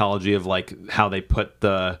the psychology of like how they put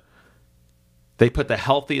the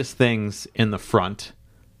healthiest things in the front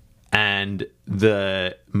and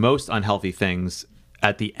the most unhealthy things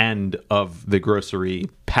at the end of the grocery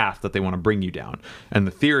path that they want to bring you down. And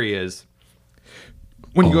the theory is,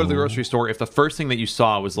 when you go to the grocery store, if the first thing that you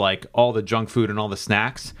saw was like all the junk food and all the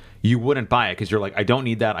snacks, you wouldn't buy it because you're like, I don't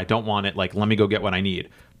need that. I don't want it. Like, let me go get what I need.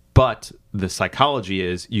 But the psychology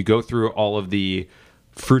is you go through all of the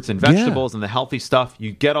fruits and vegetables and the healthy stuff.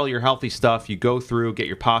 You get all your healthy stuff. You go through, get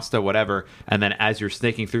your pasta, whatever. And then as you're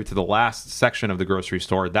snaking through to the last section of the grocery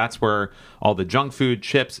store, that's where all the junk food,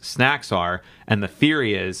 chips, snacks are. And the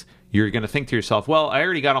theory is you're going to think to yourself, well, I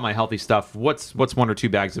already got all my healthy stuff. What's 1 or 2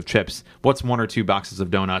 bags of chips? What's 1 or 2 boxes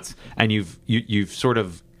of donuts? And you've sort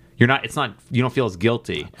of, you don't feel as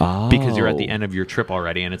guilty because you're at the end of your trip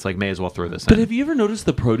already, and it's like, may as well throw this in. But have you ever noticed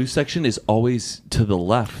the produce section is always to the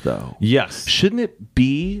left, though? Yes. Shouldn't it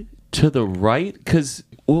be to the right? Because,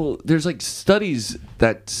 well, there's like studies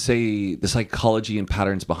that say the psychology and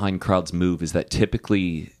patterns behind crowds move is that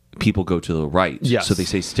typically people go to the right. Yes. So they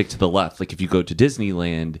say stick to the left. Like if you go to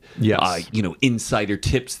Disneyland, insider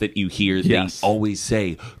tips that you hear, they always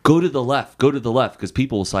say, go to the left, because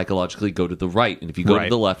people will psychologically go to the right. And if you go to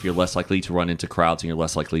the left, you're less likely to run into crowds and you're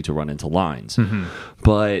less likely to run into lines. Mm-hmm.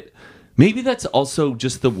 But maybe that's also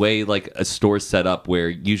just the way like a store's set up, where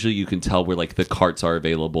usually you can tell where like the carts are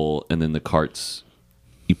available, and then the carts,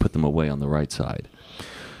 you put them away on the right side.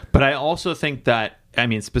 But I also think that, I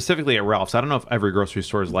mean, specifically at Ralph's, I don't know if every grocery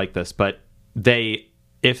store is like this, but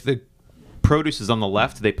if the produce is on the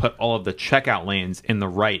left, they put all of the checkout lanes in the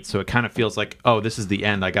right, so it kind of feels like, oh, this is the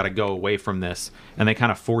end, I got to go away from this, and they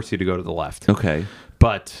kind of force you to go to the left. Okay.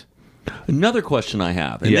 But another question I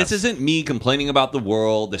have, and this isn't me complaining about the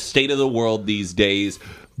world, the state of the world these days,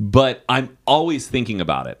 but I'm always thinking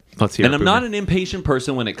about it. Let's hear it. And I'm not an impatient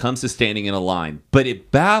person when it comes to standing in a line, but it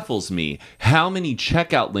baffles me how many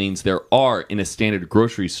checkout lanes there are in a standard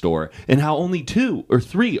grocery store and how only 2 or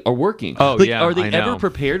 3 are working. Oh, like, yeah, are they I know. ever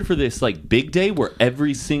prepared for this like big day where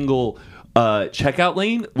every single checkout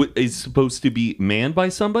lane is supposed to be manned by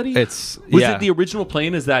somebody? Was it the original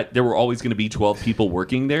plan is that there were always going to be 12 people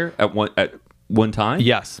working there at one time?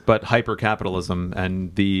 Yes, but hyper-capitalism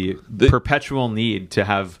and the perpetual need to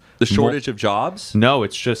have the shortage of jobs? No,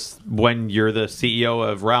 it's just when you're the CEO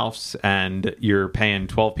of Ralph's and you're paying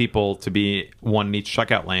 12 people to be one in each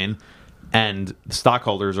checkout lane, and the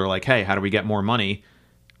stockholders are like, hey, how do we get more money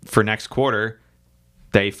for next quarter?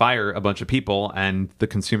 They fire a bunch of people, and the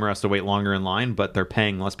consumer has to wait longer in line, but they're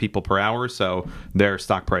paying less people per hour, so their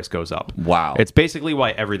stock price goes up. Wow. It's basically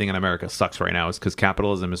why everything in America sucks right now, is because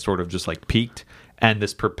capitalism is sort of just like peaked, and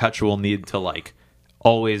this perpetual need to like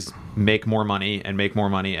always make more money and make more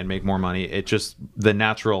money and make more money. It just, the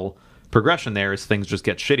natural progression there is things just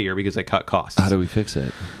get shittier because they cut costs. How do we fix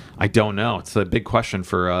it? I don't know. It's a big question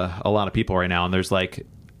for a lot of people right now. And there's like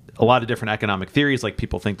a lot of different economic theories. Like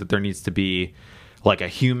people think that there needs to be like a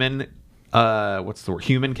human, what's the word?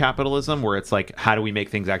 Human capitalism, where it's like, how do we make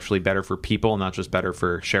things actually better for people, not just better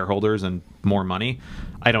for shareholders and more money?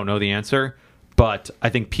 I don't know the answer, but I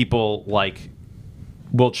think people like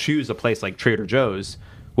will choose a place like Trader Joe's,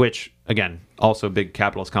 which again, also a big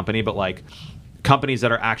capitalist company, but like companies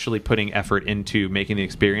that are actually putting effort into making the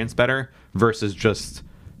experience better versus just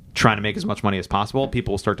trying to make as much money as possible.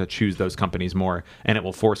 People will start to choose those companies more, and it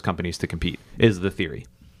will force companies to compete, is the theory.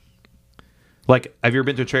 Like, have you ever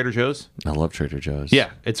been to Trader Joe's? I love Trader Joe's. Yeah,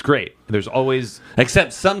 it's great. There's always...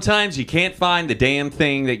 Except sometimes you can't find the damn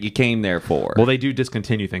thing that you came there for. Well, they do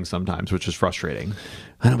discontinue things sometimes, which is frustrating.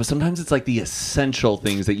 I know, but sometimes it's like the essential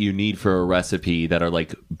things that you need for a recipe that are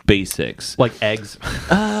like basics. Like eggs?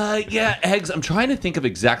 Yeah, eggs. I'm trying to think of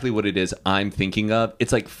exactly what it is I'm thinking of.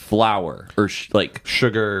 It's like flour or like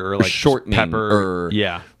sugar or like shortening pepper. or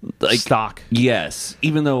yeah, like stock. Yes,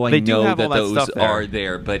 even though I know that those are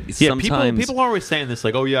there, but yeah, sometimes people are always saying this,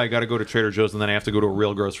 like, oh yeah, I got to go to Trader Joe's and then I have to go to a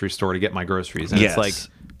real grocery store to get my groceries. And yes. It's like,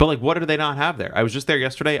 but like, what do they not have there? I was just there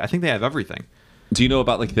yesterday. I think they have everything. Do you know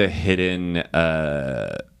about like the hidden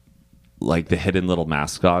little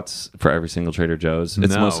mascots for every single Trader Joe's?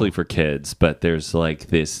 It's mostly for kids, but there's like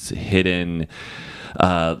this hidden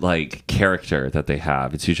like character that they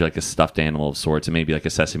have. It's usually like a stuffed animal of sorts. It may be like a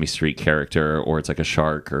Sesame Street character, or it's like a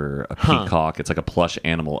shark or a peacock. It's like a plush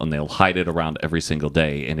animal, and they'll hide it around every single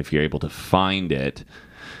day. And if you're able to find it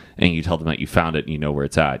and you tell them that you found it and you know where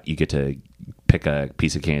it's at, you get to pick a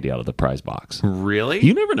piece of candy out of the prize box. Really?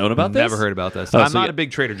 You never known about this? Never heard about this. I'm not a big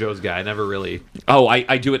Trader Joe's guy. I never really... Oh,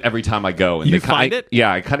 I do it every time I go. And you find it?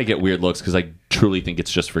 Yeah, I kind of get weird looks because I truly think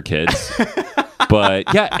it's just for kids.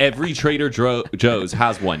 But yeah, every Trader Joe's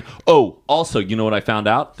has one. Oh, also, you know what I found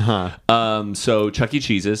out? So Chuck E.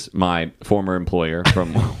 Cheese's, my former employer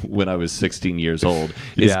from when I was 16 years old,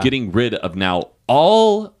 is getting rid of now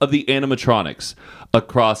all of the animatronics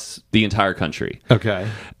across the entire country. Okay.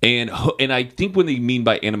 And I think what they mean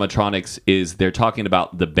by animatronics is they're talking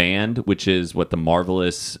about the band, which is what the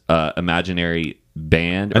Marvelous Imaginary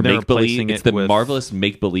Band or Make Believe. It's the Marvelous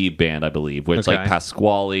Make Believe Band, I believe, where it's like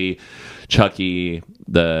Pasquale, Chucky,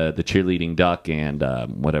 the cheerleading duck, and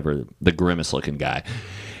whatever, the grimace looking guy.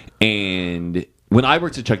 And when I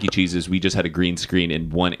worked at Chuck E. Cheese's, we just had a green screen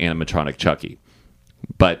and one animatronic Chucky.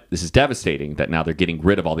 But this is devastating that now they're getting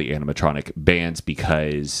rid of all the animatronic bands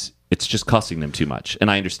because it's just costing them too much.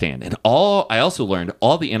 And I understand. And I also learned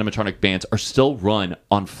all the animatronic bands are still run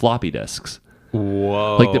on floppy disks.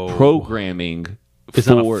 Whoa. Like the programming is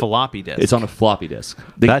on a floppy disk. It's on a floppy disk.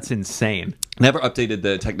 That's insane. Never updated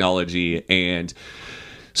the technology, and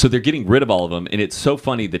so they're getting rid of all of them. And it's so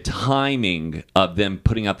funny, the timing of them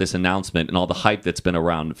putting out this announcement and all the hype that's been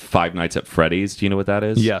around Five Nights at Freddy's. Do you know what that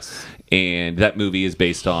is? Yes. And that movie is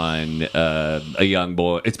based on a young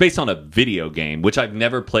boy. It's based on a video game, which I've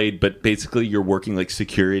never played, but basically you're working like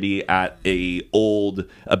security at a old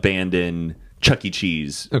abandoned Chuck E.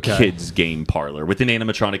 Cheese kids game parlor with an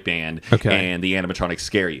animatronic band, and the animatronics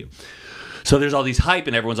scare you. So there's all these hype,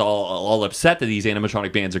 and everyone's all upset that these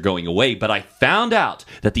animatronic bands are going away. But I found out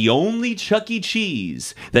that the only Chuck E.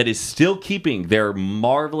 Cheese that is still keeping their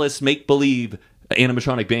marvelous make-believe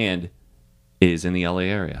animatronic band is in the LA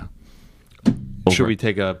area. Should we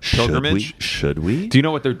take a pilgrimage? Should we? Do you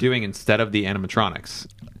know what they're doing instead of the animatronics?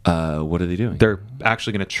 What are they doing? They're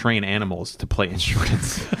actually going to train animals to play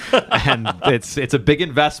instruments, and it's a big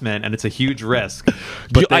investment and it's a huge risk.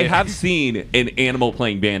 But I have seen an animal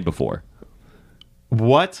playing band before.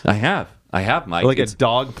 What? I have, Mike. Like a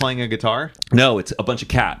dog playing a guitar? No, it's a bunch of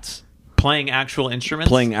cats. Playing actual instruments?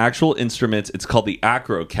 Playing actual instruments. It's called the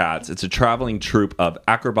Acro Cats. It's a traveling troupe of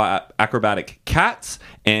acrobatic cats,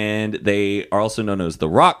 and they are also known as the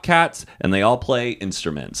Rock Cats, and they all play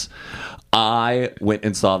instruments. I went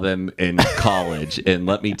and saw them in college, and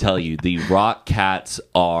let me tell you, the Rock Cats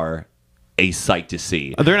are a sight to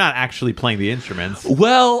see. They're not actually playing the instruments.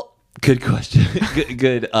 Well, good question.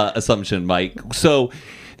 good assumption, Mike. So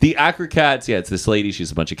the Acrocats, it's this lady.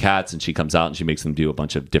 She's a bunch of cats, and she comes out and she makes them do a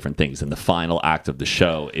bunch of different things. And the final act of the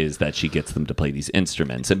show is that she gets them to play these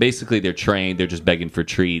instruments. And basically, they're trained. They're just begging for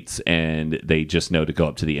treats, and they just know to go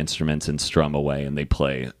up to the instruments and strum away, and they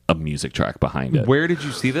play a music track behind it. Where did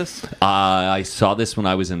you see this? I saw this when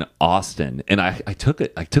I was in Austin, and I took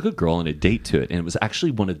a girl on a date to it, and it was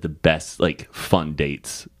actually one of the best fun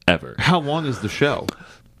dates ever. How long is the show?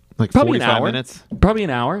 Like Probably an 45 hour. minutes. Probably an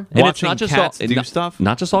hour. And Watching cats do stuff?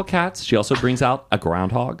 Not just all cats. She also brings out a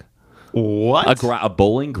groundhog, What? a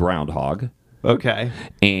bowling groundhog. Okay.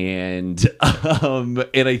 And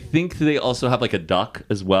I think they also have like a duck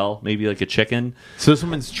as well, maybe like a chicken. So this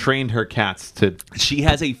woman's trained her cats to. She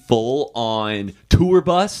has a full-on tour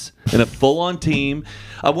bus and a full-on team.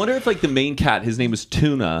 I wonder if like the main cat, his name is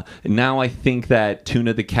Tuna. And now I think that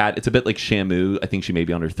Tuna the cat, it's a bit like Shamu. I think she may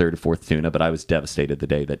be on her third or fourth Tuna, but I was devastated the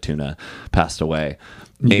day that Tuna passed away.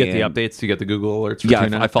 You get the updates, you get the Google alerts for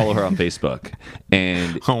Tuna. I follow her on Facebook,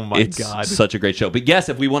 and Oh my it's God. such a great show. But yes,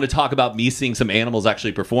 if we want to talk about me seeing some animals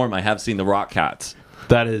actually perform, I have seen the Rock Cats.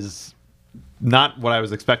 That is not what I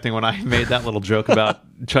was expecting when I made that little joke about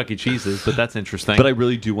Chuck E. Cheese's, but that's interesting. But I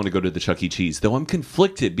really do want to go to the Chuck E. Cheese, though I'm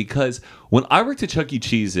conflicted because when I worked at Chuck E.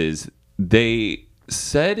 Cheese's, they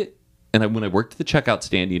said, and when I worked at the checkout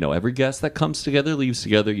stand, every guest that comes together leaves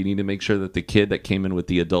together. You need to make sure that the kid that came in with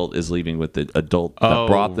the adult is leaving with the adult that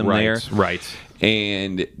brought them there. Right.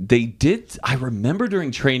 And they did. I remember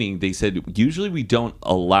during training, they said, usually we don't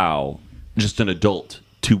allow just an adult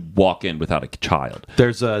to walk in without a child.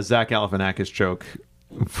 There's a Zach Galifianakis joke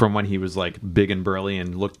from when he was like big and burly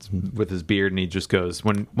and looked with his beard, and he just goes,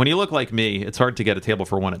 when you look like me, it's hard to get a table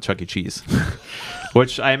for one at Chuck E. Cheese.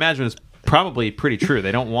 Which I imagine is probably pretty true.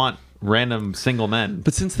 They don't want random single men.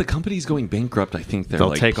 But since the company's going bankrupt, I think They'll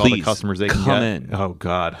like, take all the customers they can come get. in. Oh,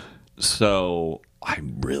 God. So I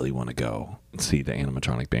really want to go see the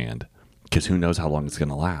animatronic band because who knows how long it's going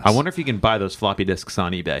to last. I wonder if you can buy those floppy disks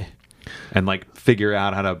on eBay and like figure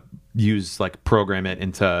out how to program it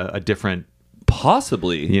into a different,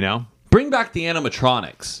 possibly, bring back the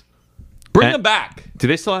animatronics. Bring them back. Do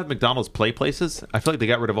they still have McDonald's play places? I feel like they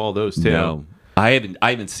got rid of all those too. No. I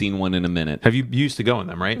haven't seen one in a minute. Have you used to go in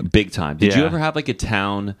them, right? Big time. Did you ever have like a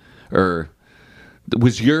town, or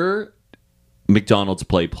was your McDonald's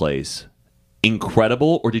play place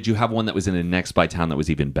incredible, or did you have one that was in the next by town that was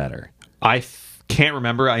even better? Can't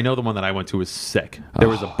remember. I know the one that I went to was sick. There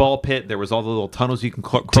was a ball pit. There was all the little tunnels you can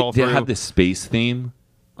crawl through. Did it have the space theme?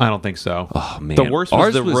 I don't think so. Oh, man. The worst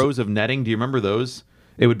was the rows of netting. Do you remember those?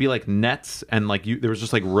 It would be like nets, and like there was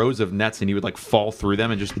just like rows of nets, and you would like fall through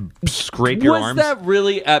them and just scrape your arms. Was that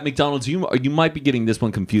really at McDonald's? You might be getting this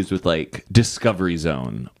one confused with like Discovery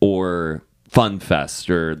Zone or Fun Fest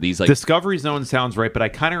or these like Discovery Zone sounds right, but I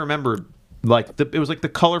kind of remember like it was like the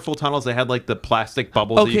colorful tunnels. They had like the plastic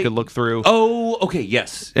bubbles that you could look through. Oh, okay,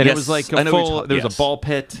 yes, and yes. it was like there was a ball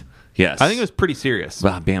pit. Yes, I think it was pretty serious.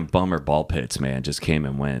 Wow, man, bummer ball pits, man, just came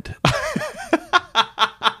and went.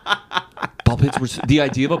 Ball pits were the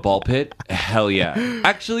idea of a ball pit. Hell yeah!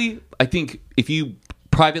 Actually, I think if you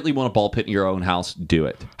privately want a ball pit in your own house, do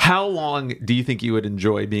it. How long do you think you would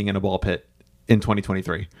enjoy being in a ball pit in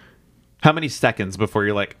 2023? How many seconds before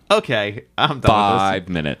you're like, okay, I'm done 5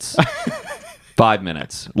 minutes. 5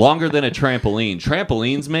 minutes. Longer than a trampoline.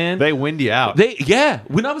 Trampolines, man. They wind you out.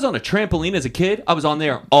 When I was on a trampoline as a kid, I was on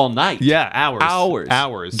there all night. Yeah,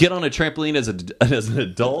 hours. Get on a trampoline as an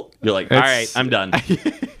adult, you're like, all right, I'm done.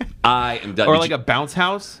 I am done. Or like a bounce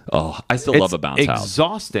house. Oh, I still love a bounce house.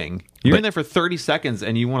 Exhausting. You're in there for 30 seconds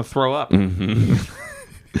and you want to throw up. Mm-hmm.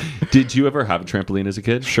 Did you ever have a trampoline as a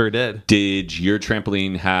kid? Sure did. Did your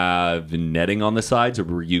trampoline have netting on the sides, or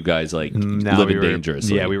were you guys like living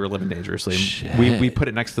dangerously? Yeah, we were living dangerously. We put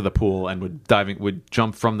it next to the pool and would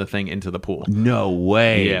jump from the thing into the pool. No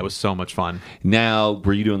way. Yeah, it was so much fun. Now,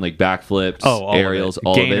 were you doing like backflips, aerials,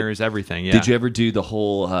 all gainers, of it? Everything? Yeah. Did you ever do the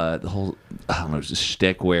whole I don't know,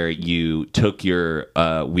 shtick where you took your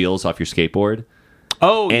wheels off your skateboard?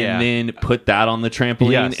 Oh, and then put that on the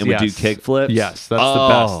trampoline and would do kick flips? Yes, that's the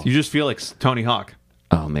best. You just feel like Tony Hawk.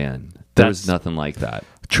 Oh, man. There was nothing like that.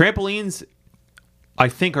 Trampolines, I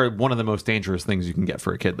think, are one of the most dangerous things you can get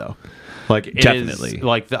for a kid, though. Like, definitely.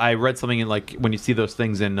 I read something in, like, when you see those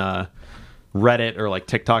things in Reddit or, like,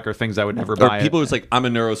 TikTok or things I would never buy. Or people was like, I'm a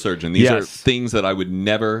neurosurgeon. These are things that I would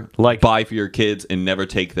never buy for your kids and never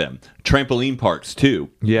take them. Trampoline parks, too.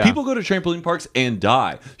 Yeah. People go to trampoline parks and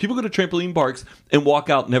die. People go to trampoline parks and walk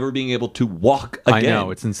out never being able to walk again. I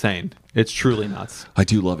know. It's insane. It's truly nuts. I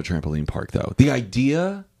do love a trampoline park, though. The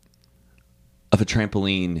idea of a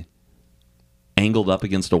trampoline angled up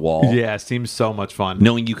against a wall. Yeah, seems so much fun.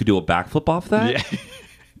 Knowing you could do a backflip off that? Yeah.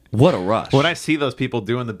 What a rush. When I see those people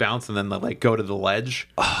doing the bounce and then they like go to the ledge.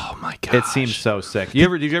 Oh my god. It seems so sick. Did you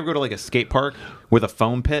ever go to like a skate park with a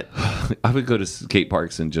foam pit? I would go to skate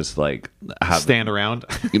parks and just like stand around.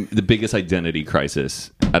 The biggest identity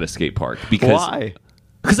crisis at a skate park. Why?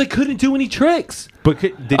 Because I couldn't do any tricks. But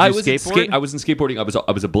did you skateboard? I wasn't skateboarding. I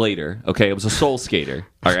was a blader. Okay, I was a soul skater.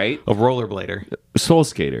 All right, a rollerblader. Soul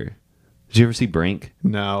skater. Did you ever see Brink?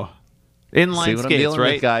 No. Inline See what I'm skates, dealing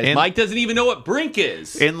right? with, guys? Mike doesn't even know what brink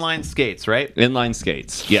is. Inline skates, right? Inline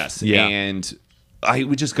skates, yes. Yeah. And I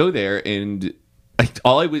would just go there, and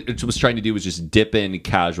all I was trying to do was just dip in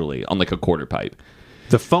casually on like a quarter pipe.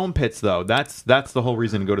 The foam pits, though, that's the whole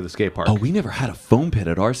reason to go to the skate park. Oh, we never had a foam pit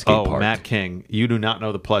at our skate park. Matt King, you do not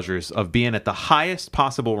know the pleasures of being at the highest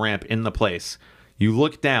possible ramp in the place. You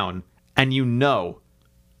look down, and you know,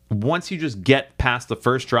 once you just get past the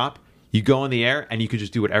first drop, you go in the air, and you could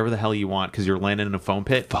just do whatever the hell you want because you're landing in a foam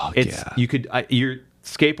pit. Fuck yeah. You're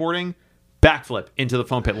skateboarding, backflip into the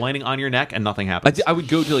foam pit, landing on your neck, and nothing happens. I would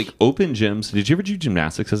go to like open gyms. Did you ever do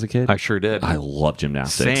gymnastics as a kid? I sure did. I love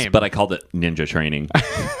gymnastics. Same. But I called it ninja training.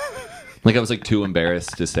 Like I was like too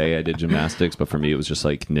embarrassed to say I did gymnastics, but for me it was just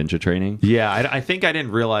like ninja training. Yeah, I think I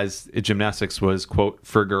didn't realize gymnastics was, quote,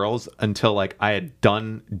 for girls until like I had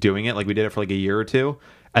done doing it. Like we did it for like a year or two.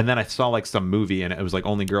 And then I saw like some movie and it was like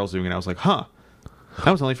only girls doing it. I was like, huh,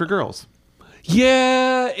 that was only for girls.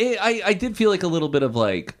 Yeah, I did feel like a little bit of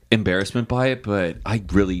like embarrassment by it, but I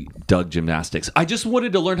really dug gymnastics. I just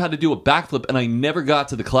wanted to learn how to do a backflip, and I never got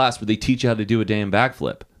to the class where they teach you how to do a damn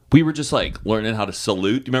backflip. We were just like learning how to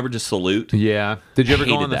salute. Do you remember just salute? Yeah. Did you ever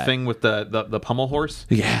go Hated on the that. thing with the pommel horse?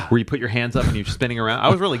 Yeah. Where you put your hands up and you're spinning around? I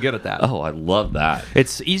was really good at that. Oh, I love that.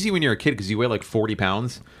 It's easy when you're a kid because you weigh like 40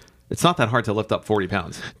 pounds. It's not that hard to lift up 40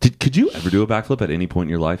 pounds. Could you ever do a backflip at any point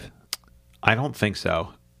in your life? I don't think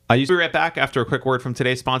so. Be right back after a quick word from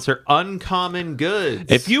today's sponsor, Uncommon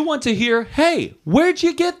Goods. If you want to hear, hey, where'd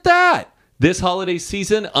you get that? This holiday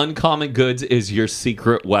season, Uncommon Goods is your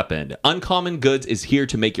secret weapon. Uncommon Goods is here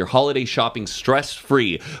to make your holiday shopping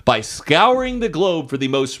stress-free by scouring the globe for the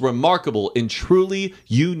most remarkable and truly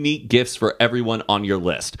unique gifts for everyone on your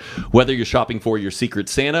list. Whether you're shopping for your secret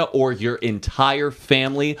Santa or your entire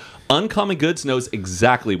family, Uncommon Goods knows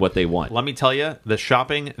exactly what they want. Let me tell you, the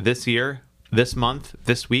shopping this year, this month,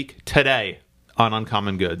 this week, today on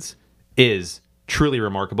Uncommon Goods is truly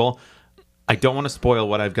remarkable. I don't want to spoil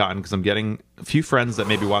what I've gotten because I'm getting a few friends that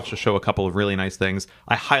maybe watch the show a couple of really nice things.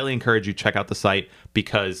 I highly encourage you to check out the site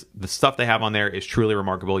because the stuff they have on there is truly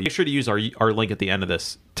remarkable. Make sure to use our link at the end of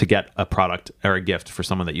this to get a product or a gift for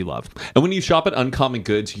someone that you love. And when you shop at Uncommon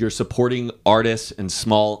Goods, you're supporting artists and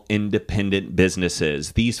small independent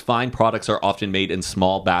businesses. These fine products are often made in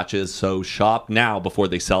small batches, so shop now before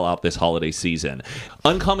they sell out this holiday season.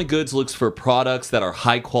 Uncommon Goods looks for products that are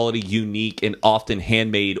high quality, unique, and often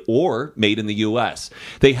handmade or made in the U.S.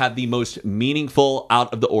 They have the most meaningful,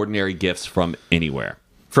 out of the ordinary gifts from anywhere.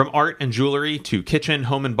 From art and jewelry to kitchen,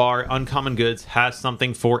 home, and bar, Uncommon Goods has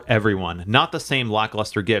something for everyone. Not the same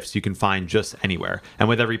lackluster gifts you can find just anywhere. And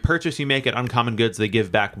with every purchase you make at Uncommon Goods, they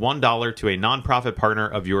give back $1 to a nonprofit partner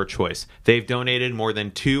of your choice. They've donated more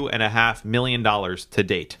than $2.5 million to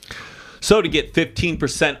date. So to get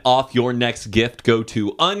 15% off your next gift, go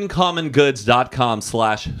to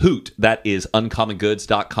uncommongoods.com/hoot. That is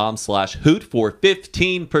uncommongoods.com/hoot for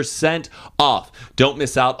 15% off. Don't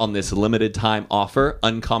miss out on this limited time offer.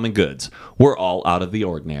 Uncommon Goods. We're all out of the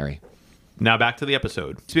ordinary. Now back to the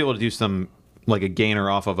episode. To be able to do some, like a gainer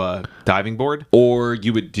off of a diving board. Or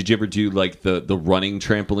did you ever do like the running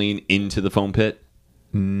trampoline into the foam pit?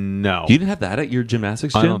 No. You didn't have that at your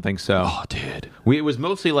gymnastics gym? I don't think so. Oh, dude. It was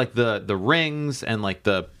mostly like the rings and like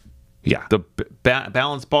the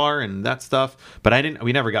balance bar and that stuff. But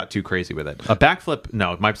we never got too crazy with it. A backflip,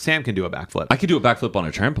 no. Sam can do a backflip. I could do a backflip on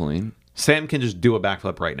a trampoline. Sam can just do a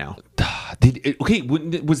backflip right now.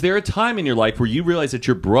 Was there a time in your life where you realized that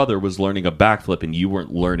your brother was learning a backflip and you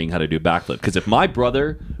weren't learning how to do a backflip? Because if my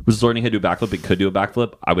brother was learning how to do a backflip and could do a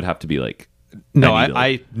backflip, I would have to be like... No,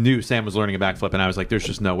 I knew Sam was learning a backflip, and I was like, "There's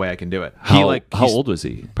just no way I can do it." How old was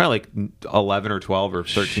he? Probably like 11 or 12 or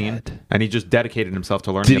 13, Shit. And he just dedicated himself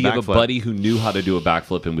to learning. Did he a backflip. have a buddy who knew how to do a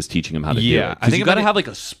backflip and was teaching him how to do it? I think you got to have like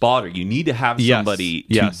a spotter. You need to have somebody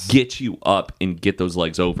to get you up and get those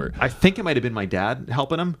legs over. I think it might have been my dad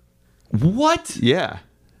helping him. What? Yeah.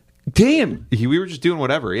 Damn. We were just doing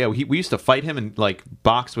whatever. Yeah, we used to fight him and like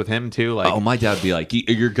box with him too. Like, oh, my dad would be like,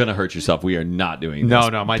 "You're gonna hurt yourself. We are not doing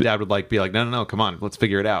this." No. My dad would be like, "No, come on, let's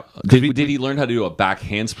figure it out." Did he learn how to do a back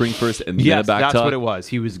handspring first and then a back that's tuck? what it was.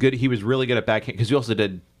 He was good. He was really good at backhand because we also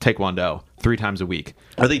did Taekwondo 3 times a week.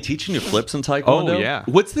 Are they teaching you flips in Taekwondo? Oh, yeah.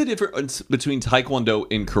 What's the difference between Taekwondo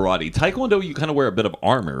and karate? Taekwondo, you kind of wear a bit of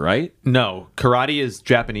armor, right? No, karate is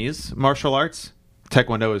Japanese martial arts.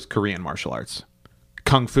 Taekwondo is Korean martial arts.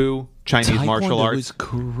 Kung Fu, Chinese martial arts. Taekwondo is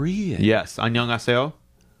Korean. Yes. Annyeonghaseyo.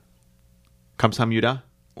 Kamsamnida.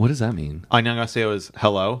 What does that mean? Annyeonghaseyo is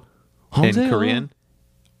hello in Annyeonghaseyo. Korean.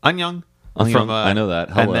 Annyeong. Annyeong. I know that.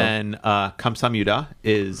 Hello. And then Kamsamnida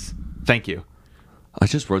is thank you. I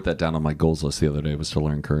just wrote that down on my goals list the other day was to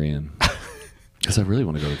learn Korean. Because I really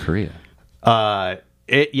want to go to Korea.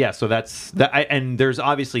 So that's that. And there's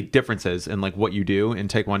obviously differences in like what you do in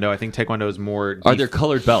Taekwondo. I think Taekwondo is more. Are there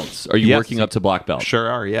colored belts? Are you Yes. working up to black belt? Sure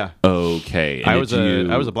are. Yeah. Okay. And I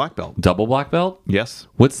was a black belt. double black belt. Yes.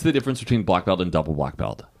 What's the difference between black belt and double black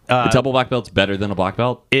belt? A double black belt's better than a black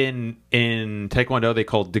belt. In Taekwondo, they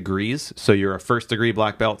call degrees. So you're a first degree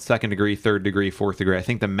black belt, second degree, third degree, fourth degree. I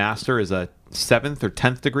think the master is a 7th or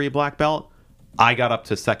 10th degree black belt. I got up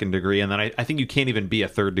to second degree, and then I think you can't even be a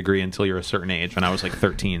third degree until you're a certain age. When I was like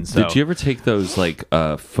 13. So Did you ever take those like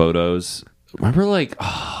photos? Remember, like,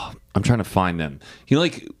 I'm trying to find them. You know,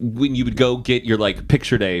 like when you would go get your like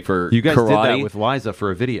picture day for you guys karate? did that with Liza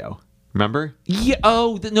for a video? Remember? Yeah.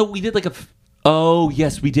 Oh no, we did like a. Oh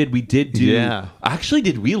yes, we did. We did do. Yeah. Actually,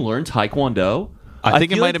 did we learn Taekwondo? I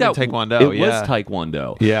think it feel might have been Taekwondo, It yeah. was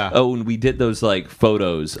Taekwondo. Yeah. Oh, and we did those like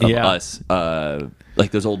photos of Yeah. us,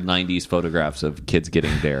 like those old '90s photographs of kids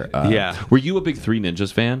getting there. Yeah. Were you a big Three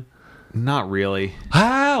Ninjas fan? Not really.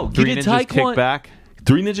 How? Three you did Ninjas Taekwondo. Kickback.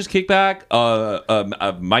 Three Ninjas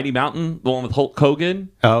Kickback. Mighty Mountain, the one with Hulk Hogan.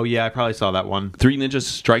 Oh yeah, I probably saw that one. Three Ninjas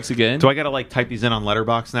Strikes Again. Do I gotta like type these in on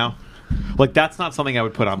Letterboxd now? Like that's not something I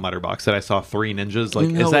would put on Letterboxd. That I saw Three Ninjas. Like,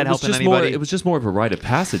 No, is that it was helping just anybody? More, it was just more of a rite of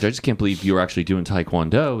passage. I just can't believe you were actually doing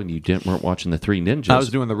Taekwondo and you weren't watching the Three Ninjas. I was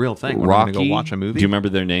doing the real thing. We're Rocky. gonna go watch a movie. Do you remember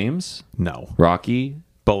their names? No. Rocky,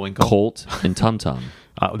 Bullwinkle. Colt, and Tum Tum.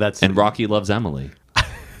 That's And Rocky Loves Emily.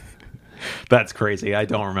 That's crazy. I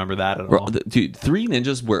don't remember that at all. Dude, Three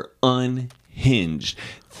Ninjas were unhinged.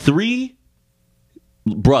 Three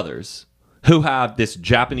brothers who have this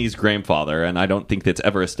Japanese grandfather, and I don't think that's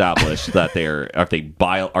ever established that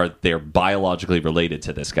they're biologically related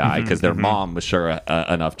to this guy because their mom was sure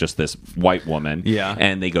enough just this white woman. Yeah.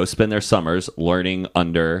 And they go spend their summers learning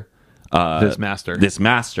under This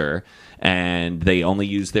master, and they only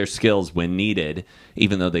use their skills when needed,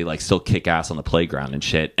 even though they like still kick ass on the playground and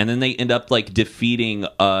shit. And then they end up like defeating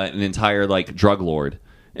an entire like drug lord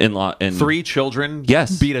in 3 children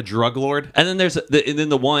Yes. beat a drug lord. And then there's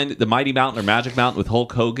the Mighty Mountain or Magic Mountain with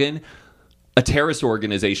Hulk Hogan. A terrorist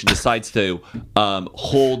organization decides to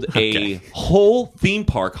hold a whole theme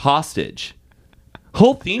park hostage.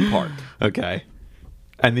 Whole theme park. Okay.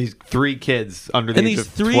 And these 3 kids under the And age these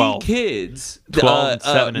of 3 12. kids 12,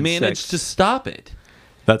 7, and managed 6. to stop it.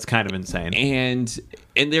 That's kind of insane. And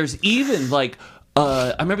there's even like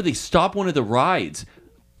I remember they stopped one of the rides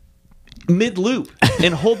mid loop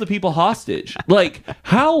and hold the people hostage. Like,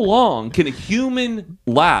 how long can a human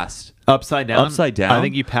last? Upside down? Upside down? I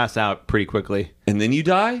think you pass out pretty quickly. And then you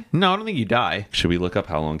die? No, I don't think you die. Should we look up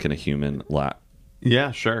how long can a human last?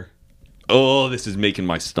 Yeah, sure. Oh, this is making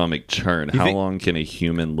my stomach churn. How think- long can a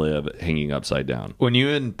human live hanging upside down? When you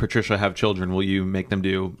and Patricia have children, will you make them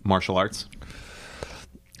do martial arts?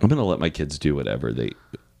 I'm going to let my kids do whatever they...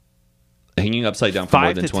 Hanging upside down for more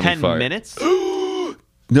 5 than to 25... 10 minutes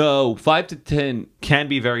No, 5 to 10 can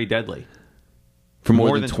be very deadly. for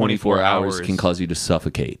more than 24 hours can cause you to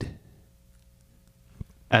suffocate.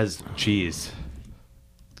 Jeez.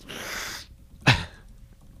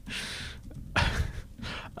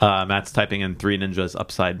 Matt's typing in Three Ninjas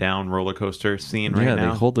upside down roller coaster scene right Yeah,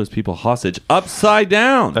 now. they hold those people hostage upside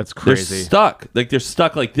down. That's crazy. They're stuck. Like, they're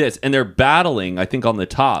stuck like this, and they're battling, I think, on the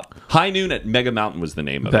top. High Noon at Mega Mountain was the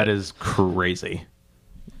name of it. That is crazy.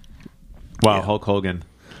 Wow, Yeah. Hulk Hogan.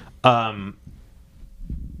 I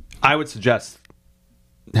would suggest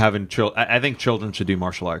having children. I think children should do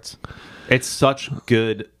martial arts. It's such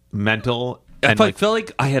good mental. And I felt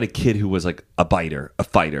like I had a kid who was like a fighter,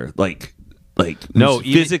 like No, was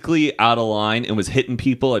even- physically out of line and was hitting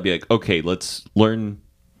people. I'd be like, okay, let's learn.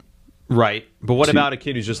 right. But what to- about a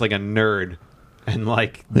kid who's just like a nerd and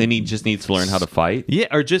like Then he just needs to learn how to fight. yeah,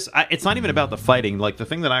 or just it's not even about the fighting. Like the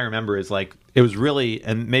thing that I remember is like it was really,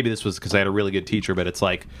 and maybe this was because I had a really good teacher, but it's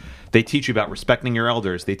like they teach you about respecting your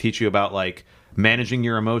elders. They teach you about like managing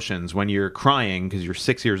your emotions when you're crying because you're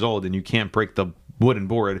 6 years old and you can't break the wooden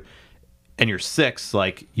board, and you're 6.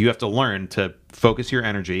 Like you have to learn to focus your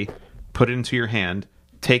energy, put it into your hand,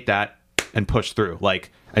 take that, and push through.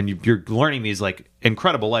 Like, and you're learning these like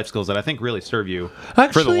incredible life skills that I think really serve you for the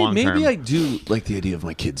Actually, long term. maybe I do like the idea of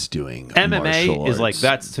my kids doing MMA martial is like arts.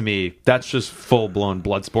 that's to me that's just full blown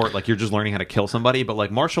blood sport. Like you're just learning how to kill somebody, but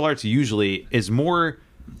like martial arts usually is more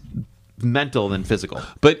mental than physical.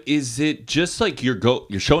 But is it just like you're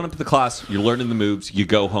showing up to the class, you're learning the moves, you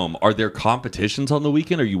go home? Are there competitions on the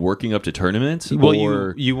weekend? Are you working up to tournaments? Well,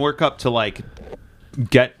 or... you work up to like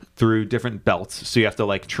get through different belts, so you have to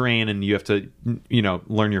like train and you have to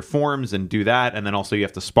learn your forms and do that, and then also you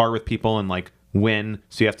have to spar with people and like win.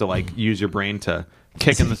 So you have to like use your brain to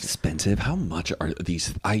kick in the expensive. How much are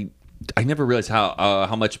these? I never realized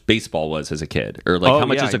how much baseball was as a kid, or like how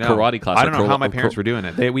much is a karate class. I don't know how my parents were doing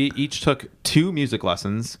it. We each took 2 music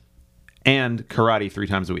lessons and karate 3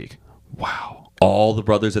 times a week. Wow. All the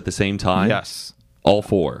brothers at the same time? Yes. All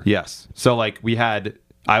 4? Yes. So like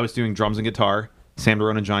I was doing drums and guitar. Sam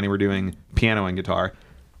Derone and Johnny were doing piano and guitar.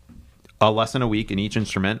 A lesson a week in each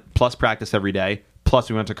instrument, plus practice every day. Plus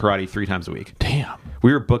we went to karate 3 times a week. Damn.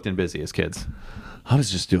 We were booked and busy as kids. I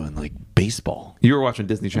was just doing like baseball. You were watching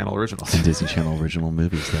Disney Channel originals. Disney Channel original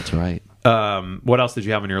movies, that's right. What else did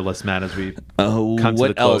you have on your list, Matt, as we come to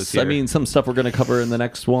the close else? here? I mean, some stuff we're going to cover in the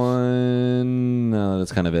next one. No,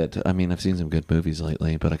 that's kind of it. I mean, I've seen some good movies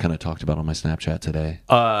lately, but I kind of talked about on my Snapchat today.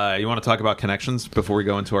 You want to talk about Connections before we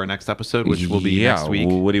go into our next episode, which will be next week?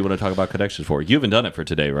 What do you want to talk about Connections for? You haven't done it for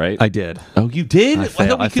today, right? I did. Oh, you did? I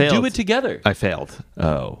thought we could do failed. it together. I failed.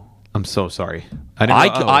 Oh. I'm so sorry.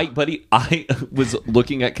 Buddy, I was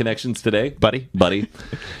looking at Connections today, buddy,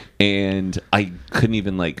 and I couldn't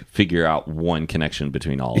even like figure out one connection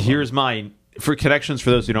between all of them. Here's mine. For Connections, for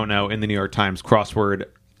those who don't know, in the New York Times crossword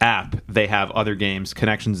app, they have other games.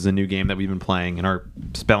 Connections is a new game that we've been playing in our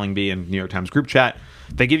Spelling Bee and New York Times group chat.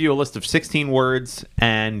 They give you a list of 16 words,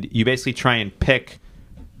 and you basically try and pick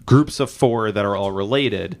groups of 4 that are all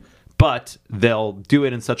related. But they'll do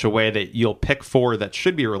it in such a way that you'll pick 4 that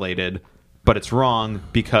should be related, but it's wrong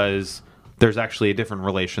because there's actually a different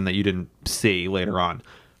relation that you didn't see later on.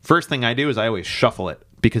 First thing I do is I always shuffle it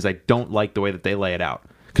because I don't like the way that they lay it out.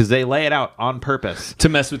 Because they lay it out on purpose. To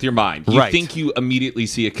mess with your mind. You think you immediately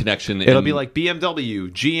see a connection. It'll be like BMW,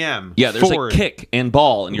 GM, yeah, there's Ford. like kick and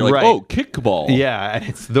ball, and you're like, oh, kickball. Yeah,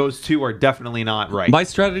 and those 2 are definitely not right. My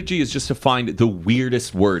strategy is just to find the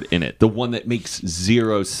weirdest word in it, the one that makes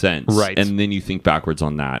 0 sense. Right. And then you think backwards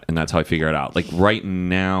on that, and that's how I figure it out. Like right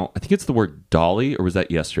now, I think it's the word dolly, or was that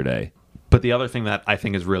yesterday? But the other thing that I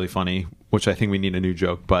think is really funny, which I think we need a new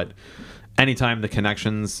joke, but anytime the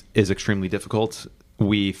Connections is extremely difficult,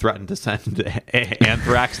 we threaten to send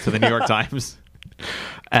anthrax to the New York Times.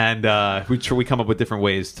 And we come up with different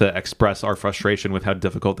ways to express our frustration with how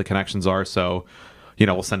difficult the Connections are. So,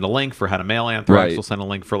 we'll send a link for how to mail anthrax. Right. We'll send a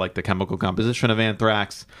link for like the chemical composition of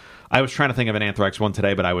anthrax. I was trying to think of an anthrax one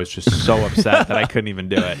today, but I was just so upset that I couldn't even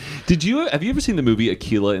do it. Have you ever seen the movie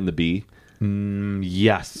Aquila and the Bee?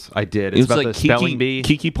 Yes, I did. It's about like the spelling bee.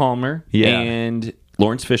 Kiki Palmer and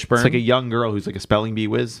Lawrence Fishburne. It's like a young girl who's like a spelling bee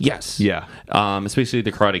whiz. Yes. Yeah. It's basically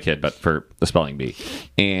the Karate Kid, but for the spelling bee.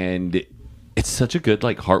 And it's such a good,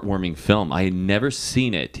 like, heartwarming film. I had never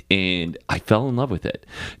seen it, and I fell in love with it.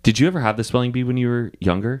 Did you ever have the spelling bee when you were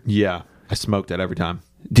younger? Yeah. I smoked it every time.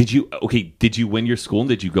 Did you win your school, and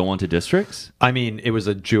did you go on to districts? I mean, it was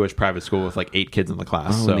a Jewish private school with like 8 kids in the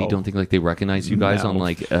class. Oh, so and they don't think like they recognize you guys on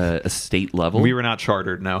like a state level? We were not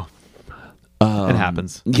chartered, no. It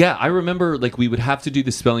happens. Yeah, I remember like we would have to do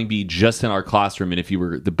the spelling bee just in our classroom, and if you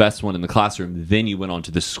were the best one in the classroom, then you went on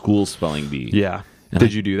to the school spelling bee. Yeah.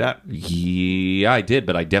 Did you do that? Yeah, I did,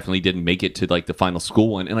 but I definitely didn't make it to like the final school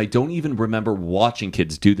one, and I don't even remember watching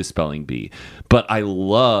kids do the spelling bee. But I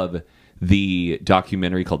love the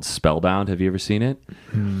documentary called Spellbound. Have you ever seen it?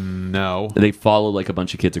 No. They follow like a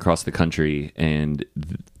bunch of kids across the country and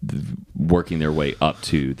working their way up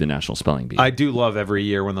to the National Spelling Bee. I do love every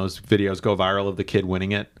year when those videos go viral of the kid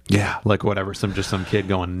winning it. Yeah. Like whatever, some kid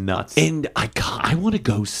going nuts. And I want to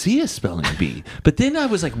go see a spelling bee. But then I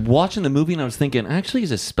was like watching the movie and I was thinking, actually,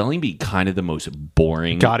 is a spelling bee kind of the most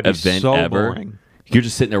boring event so ever? Boring. You're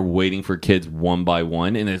just sitting there waiting for kids one by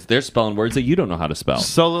one, and they're spelling words that you don't know how to spell.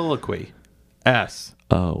 Soliloquy.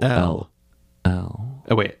 S-O-L-L.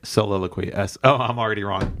 Oh, wait. Soliloquy. S. Oh, I'm already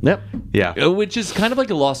wrong. Yep. Yeah. Which is kind of like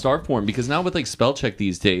a lost art form, because now with like spell check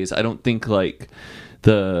these days, I don't think like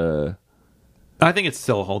I think it's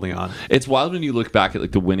still holding on. It's wild when you look back at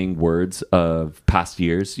like the winning words of past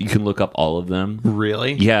years. You can look up all of them.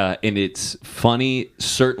 Really? Yeah, and it's funny,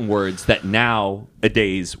 certain words that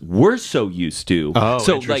nowadays we're so used to. Oh,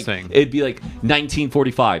 so interesting. Like it'd be like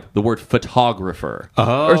 1945, the word photographer.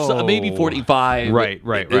 Oh. Or so, maybe 45. Right.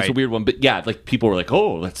 It's a weird one, but yeah, like people were like,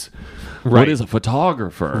 "Oh, what Right. is a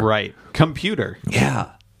photographer?" Right. Computer.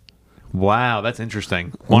 Yeah. Wow, that's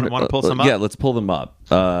interesting. Want to pull some up? Yeah, let's pull them up.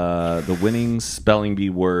 The winning spelling bee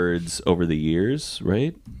words over the years,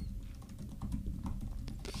 right?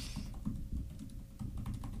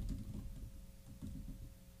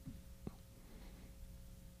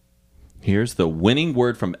 Here's the winning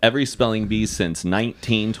word from every spelling bee since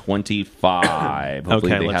 1925.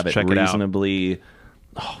 Hopefully Okay, they let's have it check it out. reasonably.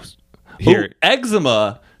 Here. Ooh,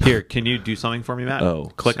 eczema. Here, can you do something for me, Matt?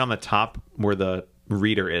 Oh. Click on the top where the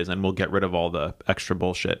reader is, and we'll get rid of all the extra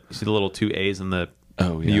bullshit. You see the little 2 A's in the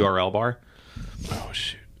Oh, yeah. URL bar? Oh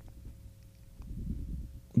shoot.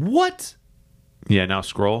 What? Yeah, now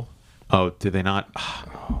scroll. Oh, did they not?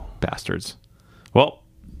 Oh, bastards. Well,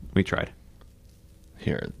 we tried.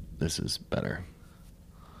 Here, this is better.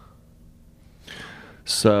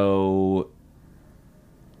 So,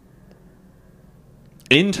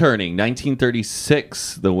 interning,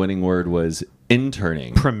 1936. The winning word was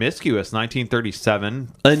interning. Promiscuous, 1937.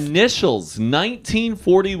 Initials,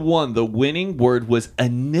 1941. The winning word was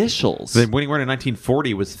initials. The winning word in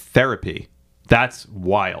 1940 was therapy. That's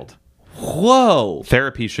wild. Whoa.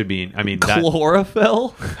 Therapy should be, I mean,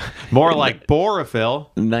 Chlorophyll? more like borophyll.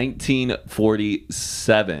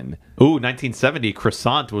 1947. Ooh, 1970,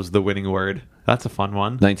 croissant was the winning word. That's a fun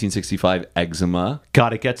one. 1965, eczema.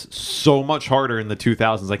 God, it gets so much harder in the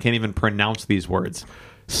 2000s. I can't even pronounce these words.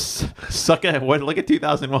 Suck at what? Look at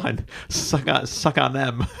 2001. Suck on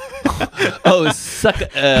them. Oh,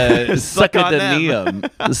 succedaneum.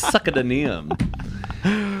 Succedaneum.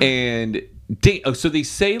 And so they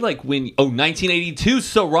say like when 1982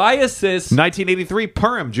 psoriasis. 1983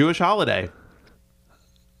 Purim, Jewish holiday.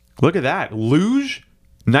 Look at that. Luge.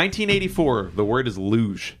 1984. The word is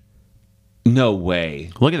luge. No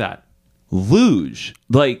way. Look at that. Luge.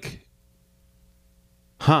 Like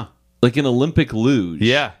an Olympic luge.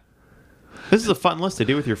 Yeah. This is a fun list to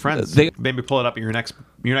do with your friends. Maybe pull it up at your next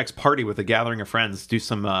party with a gathering of friends. Do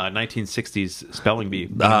some 1960s spelling bee.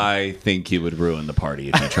 I think you would ruin the party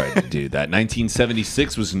if you tried to do that.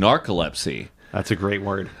 1976 was narcolepsy. That's a great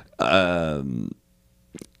word.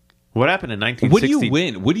 What happened in 1960? What do you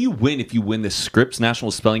win? What do you win if you win the Scripps National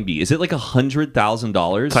Spelling Bee? Is it like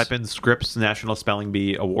 $100,000? Type in Scripps National Spelling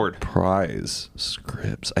Bee Award. Prize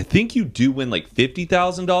Scripps. I think you do win like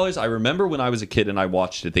 $50,000. I remember when I was a kid and I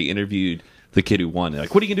watched it, they interviewed the kid who won. They're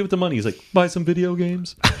like, what are you going to do with the money? He's like, buy some video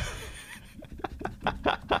games.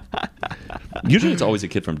 Usually it's always a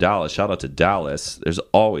kid from Dallas. Shout out to Dallas. There's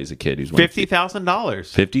always a kid who's won $50,000.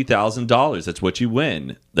 $50,000. That's what you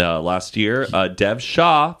win. Last year, Dev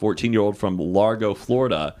Shah, 14-year-old from Largo,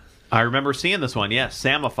 Florida. I remember seeing this one. Yes,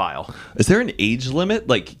 Samophile. Is there an age limit?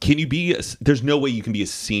 Like, can you be? There's no way you can be a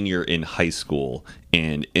senior in high school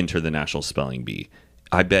and enter the National Spelling Bee.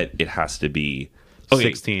 I bet it has to be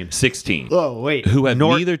 16. 16. Oh wait, who have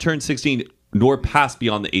neither turned 16 nor passed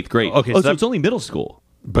beyond the 8th grade. Okay, so it's only middle school.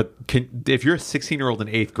 But if you're a 16-year-old in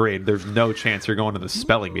 8th grade, there's no chance you're going to the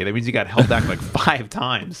spelling bee. That means you got held back like 5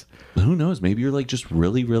 times. Who knows? Maybe you're like just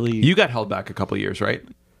really, really... You got held back a couple years, right?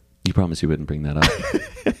 You promised you wouldn't bring that up.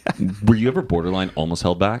 Were you ever borderline almost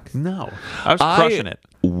held back? No. I was crushing it.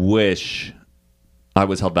 Wish I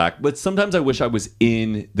was held back. But sometimes I wish I was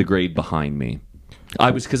in the grade behind me.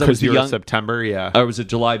 Because you were September, yeah. I was a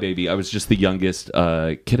July baby. I was just the youngest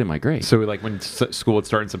kid in my grade. So like when school would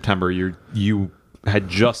start in September, you had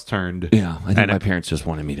just turned. Yeah, I think my parents just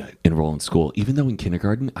wanted me to enroll in school. Even though in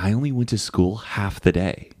kindergarten, I only went to school half the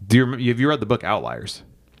day. Have you read the book Outliers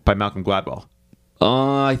by Malcolm Gladwell?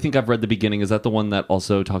 I think I've read the beginning. Is that the one that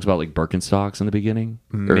also talks about like Birkenstocks in the beginning?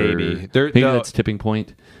 Maybe. Maybe that's Tipping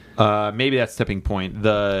Point. Maybe that's Tipping Point.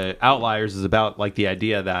 The Outliers is about like the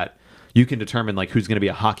idea that you can determine like who's going to be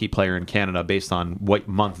a hockey player in Canada based on what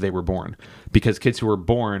month they were born. Because kids who were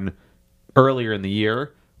born earlier in the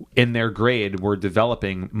year in their grade were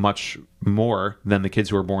developing much more than the kids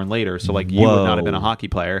who were born later. So like you would not have been a hockey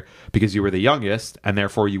player because you were the youngest, and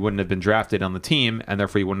therefore you wouldn't have been drafted on the team, and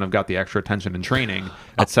therefore you wouldn't have got the extra attention and training,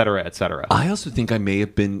 et cetera, et cetera. I also think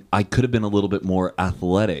I could have been a little bit more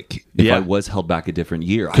athletic if I was held back a different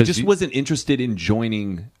year. I just wasn't interested in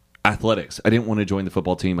joining athletics. I didn't want to join the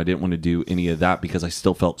football team. I didn't want to do any of that because I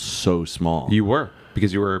still felt so small. You were,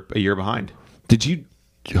 because you were a year behind. Did you?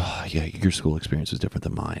 Oh, yeah, your school experience was different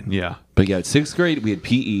than mine. Yeah. But yeah, 6th grade, we had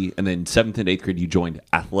PE, and then 7th and 8th grade, you joined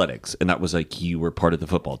athletics. And that was like you were part of the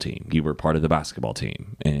football team. You were part of the basketball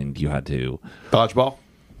team. And you had to... Dodgeball?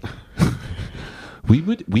 We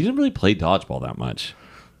didn't really play dodgeball that much.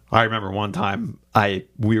 I remember one time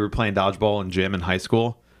we were playing dodgeball in gym in high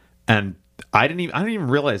school, and I didn't even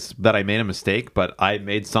realize that I made a mistake, but I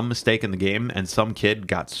made some mistake in the game, and some kid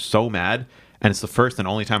got so mad. And it's the first and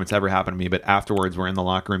only time it's ever happened to me. But afterwards, we're in the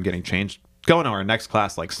locker room getting changed, going to our next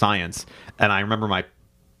class, like science. And I remember my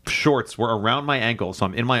shorts were around my ankle, so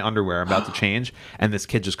I'm in my underwear, I'm about to change, and this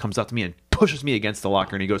kid just comes up to me and pushes me against the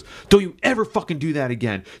locker, and he goes, "Don't you ever fucking do that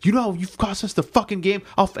again. You know you've cost us the fucking game."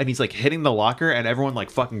 And he's like hitting the locker, and everyone like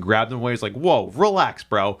fucking grabbed him away. He's like, "Whoa, relax,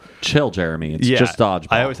 bro. Chill, Jeremy. It's just dodgeball."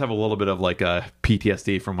 I always have a little bit of like a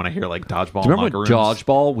PTSD from when I hear like dodgeball. Do you remember when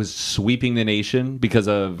dodgeball was sweeping the nation because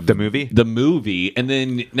of the movie? The movie, and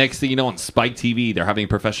then next thing you know, on Spike TV, they're having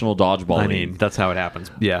professional dodgeball. I mean, that's how it happens.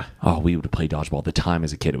 Yeah. Oh, we would play dodgeball. The time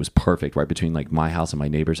as a kid, it was perfect, right between like my house and my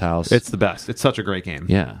neighbor's house. It's the best. It's such a great game.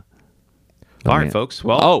 Yeah. All right, folks.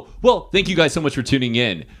 Well, thank you guys so much for tuning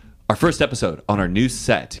in. Our first episode on our new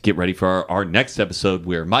set. Get ready for our next episode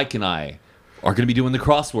where Mike and I are going to be doing the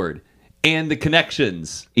crossword and the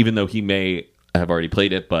connections, even though he may have already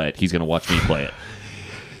played it, but he's going to watch me play it.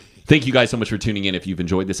 Thank you guys so much for tuning in. If you've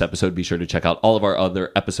enjoyed this episode, be sure to check out all of our other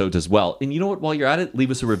episodes as well. And you know what? While you're at it, leave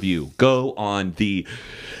us a review. Go on the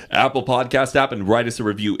Apple Podcast app and write us a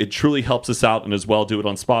review. It truly helps us out. And as well, do it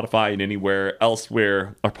on Spotify and anywhere else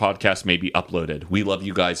where our podcast may be uploaded. We love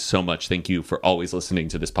you guys so much. Thank you for always listening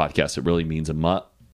to this podcast. It really means a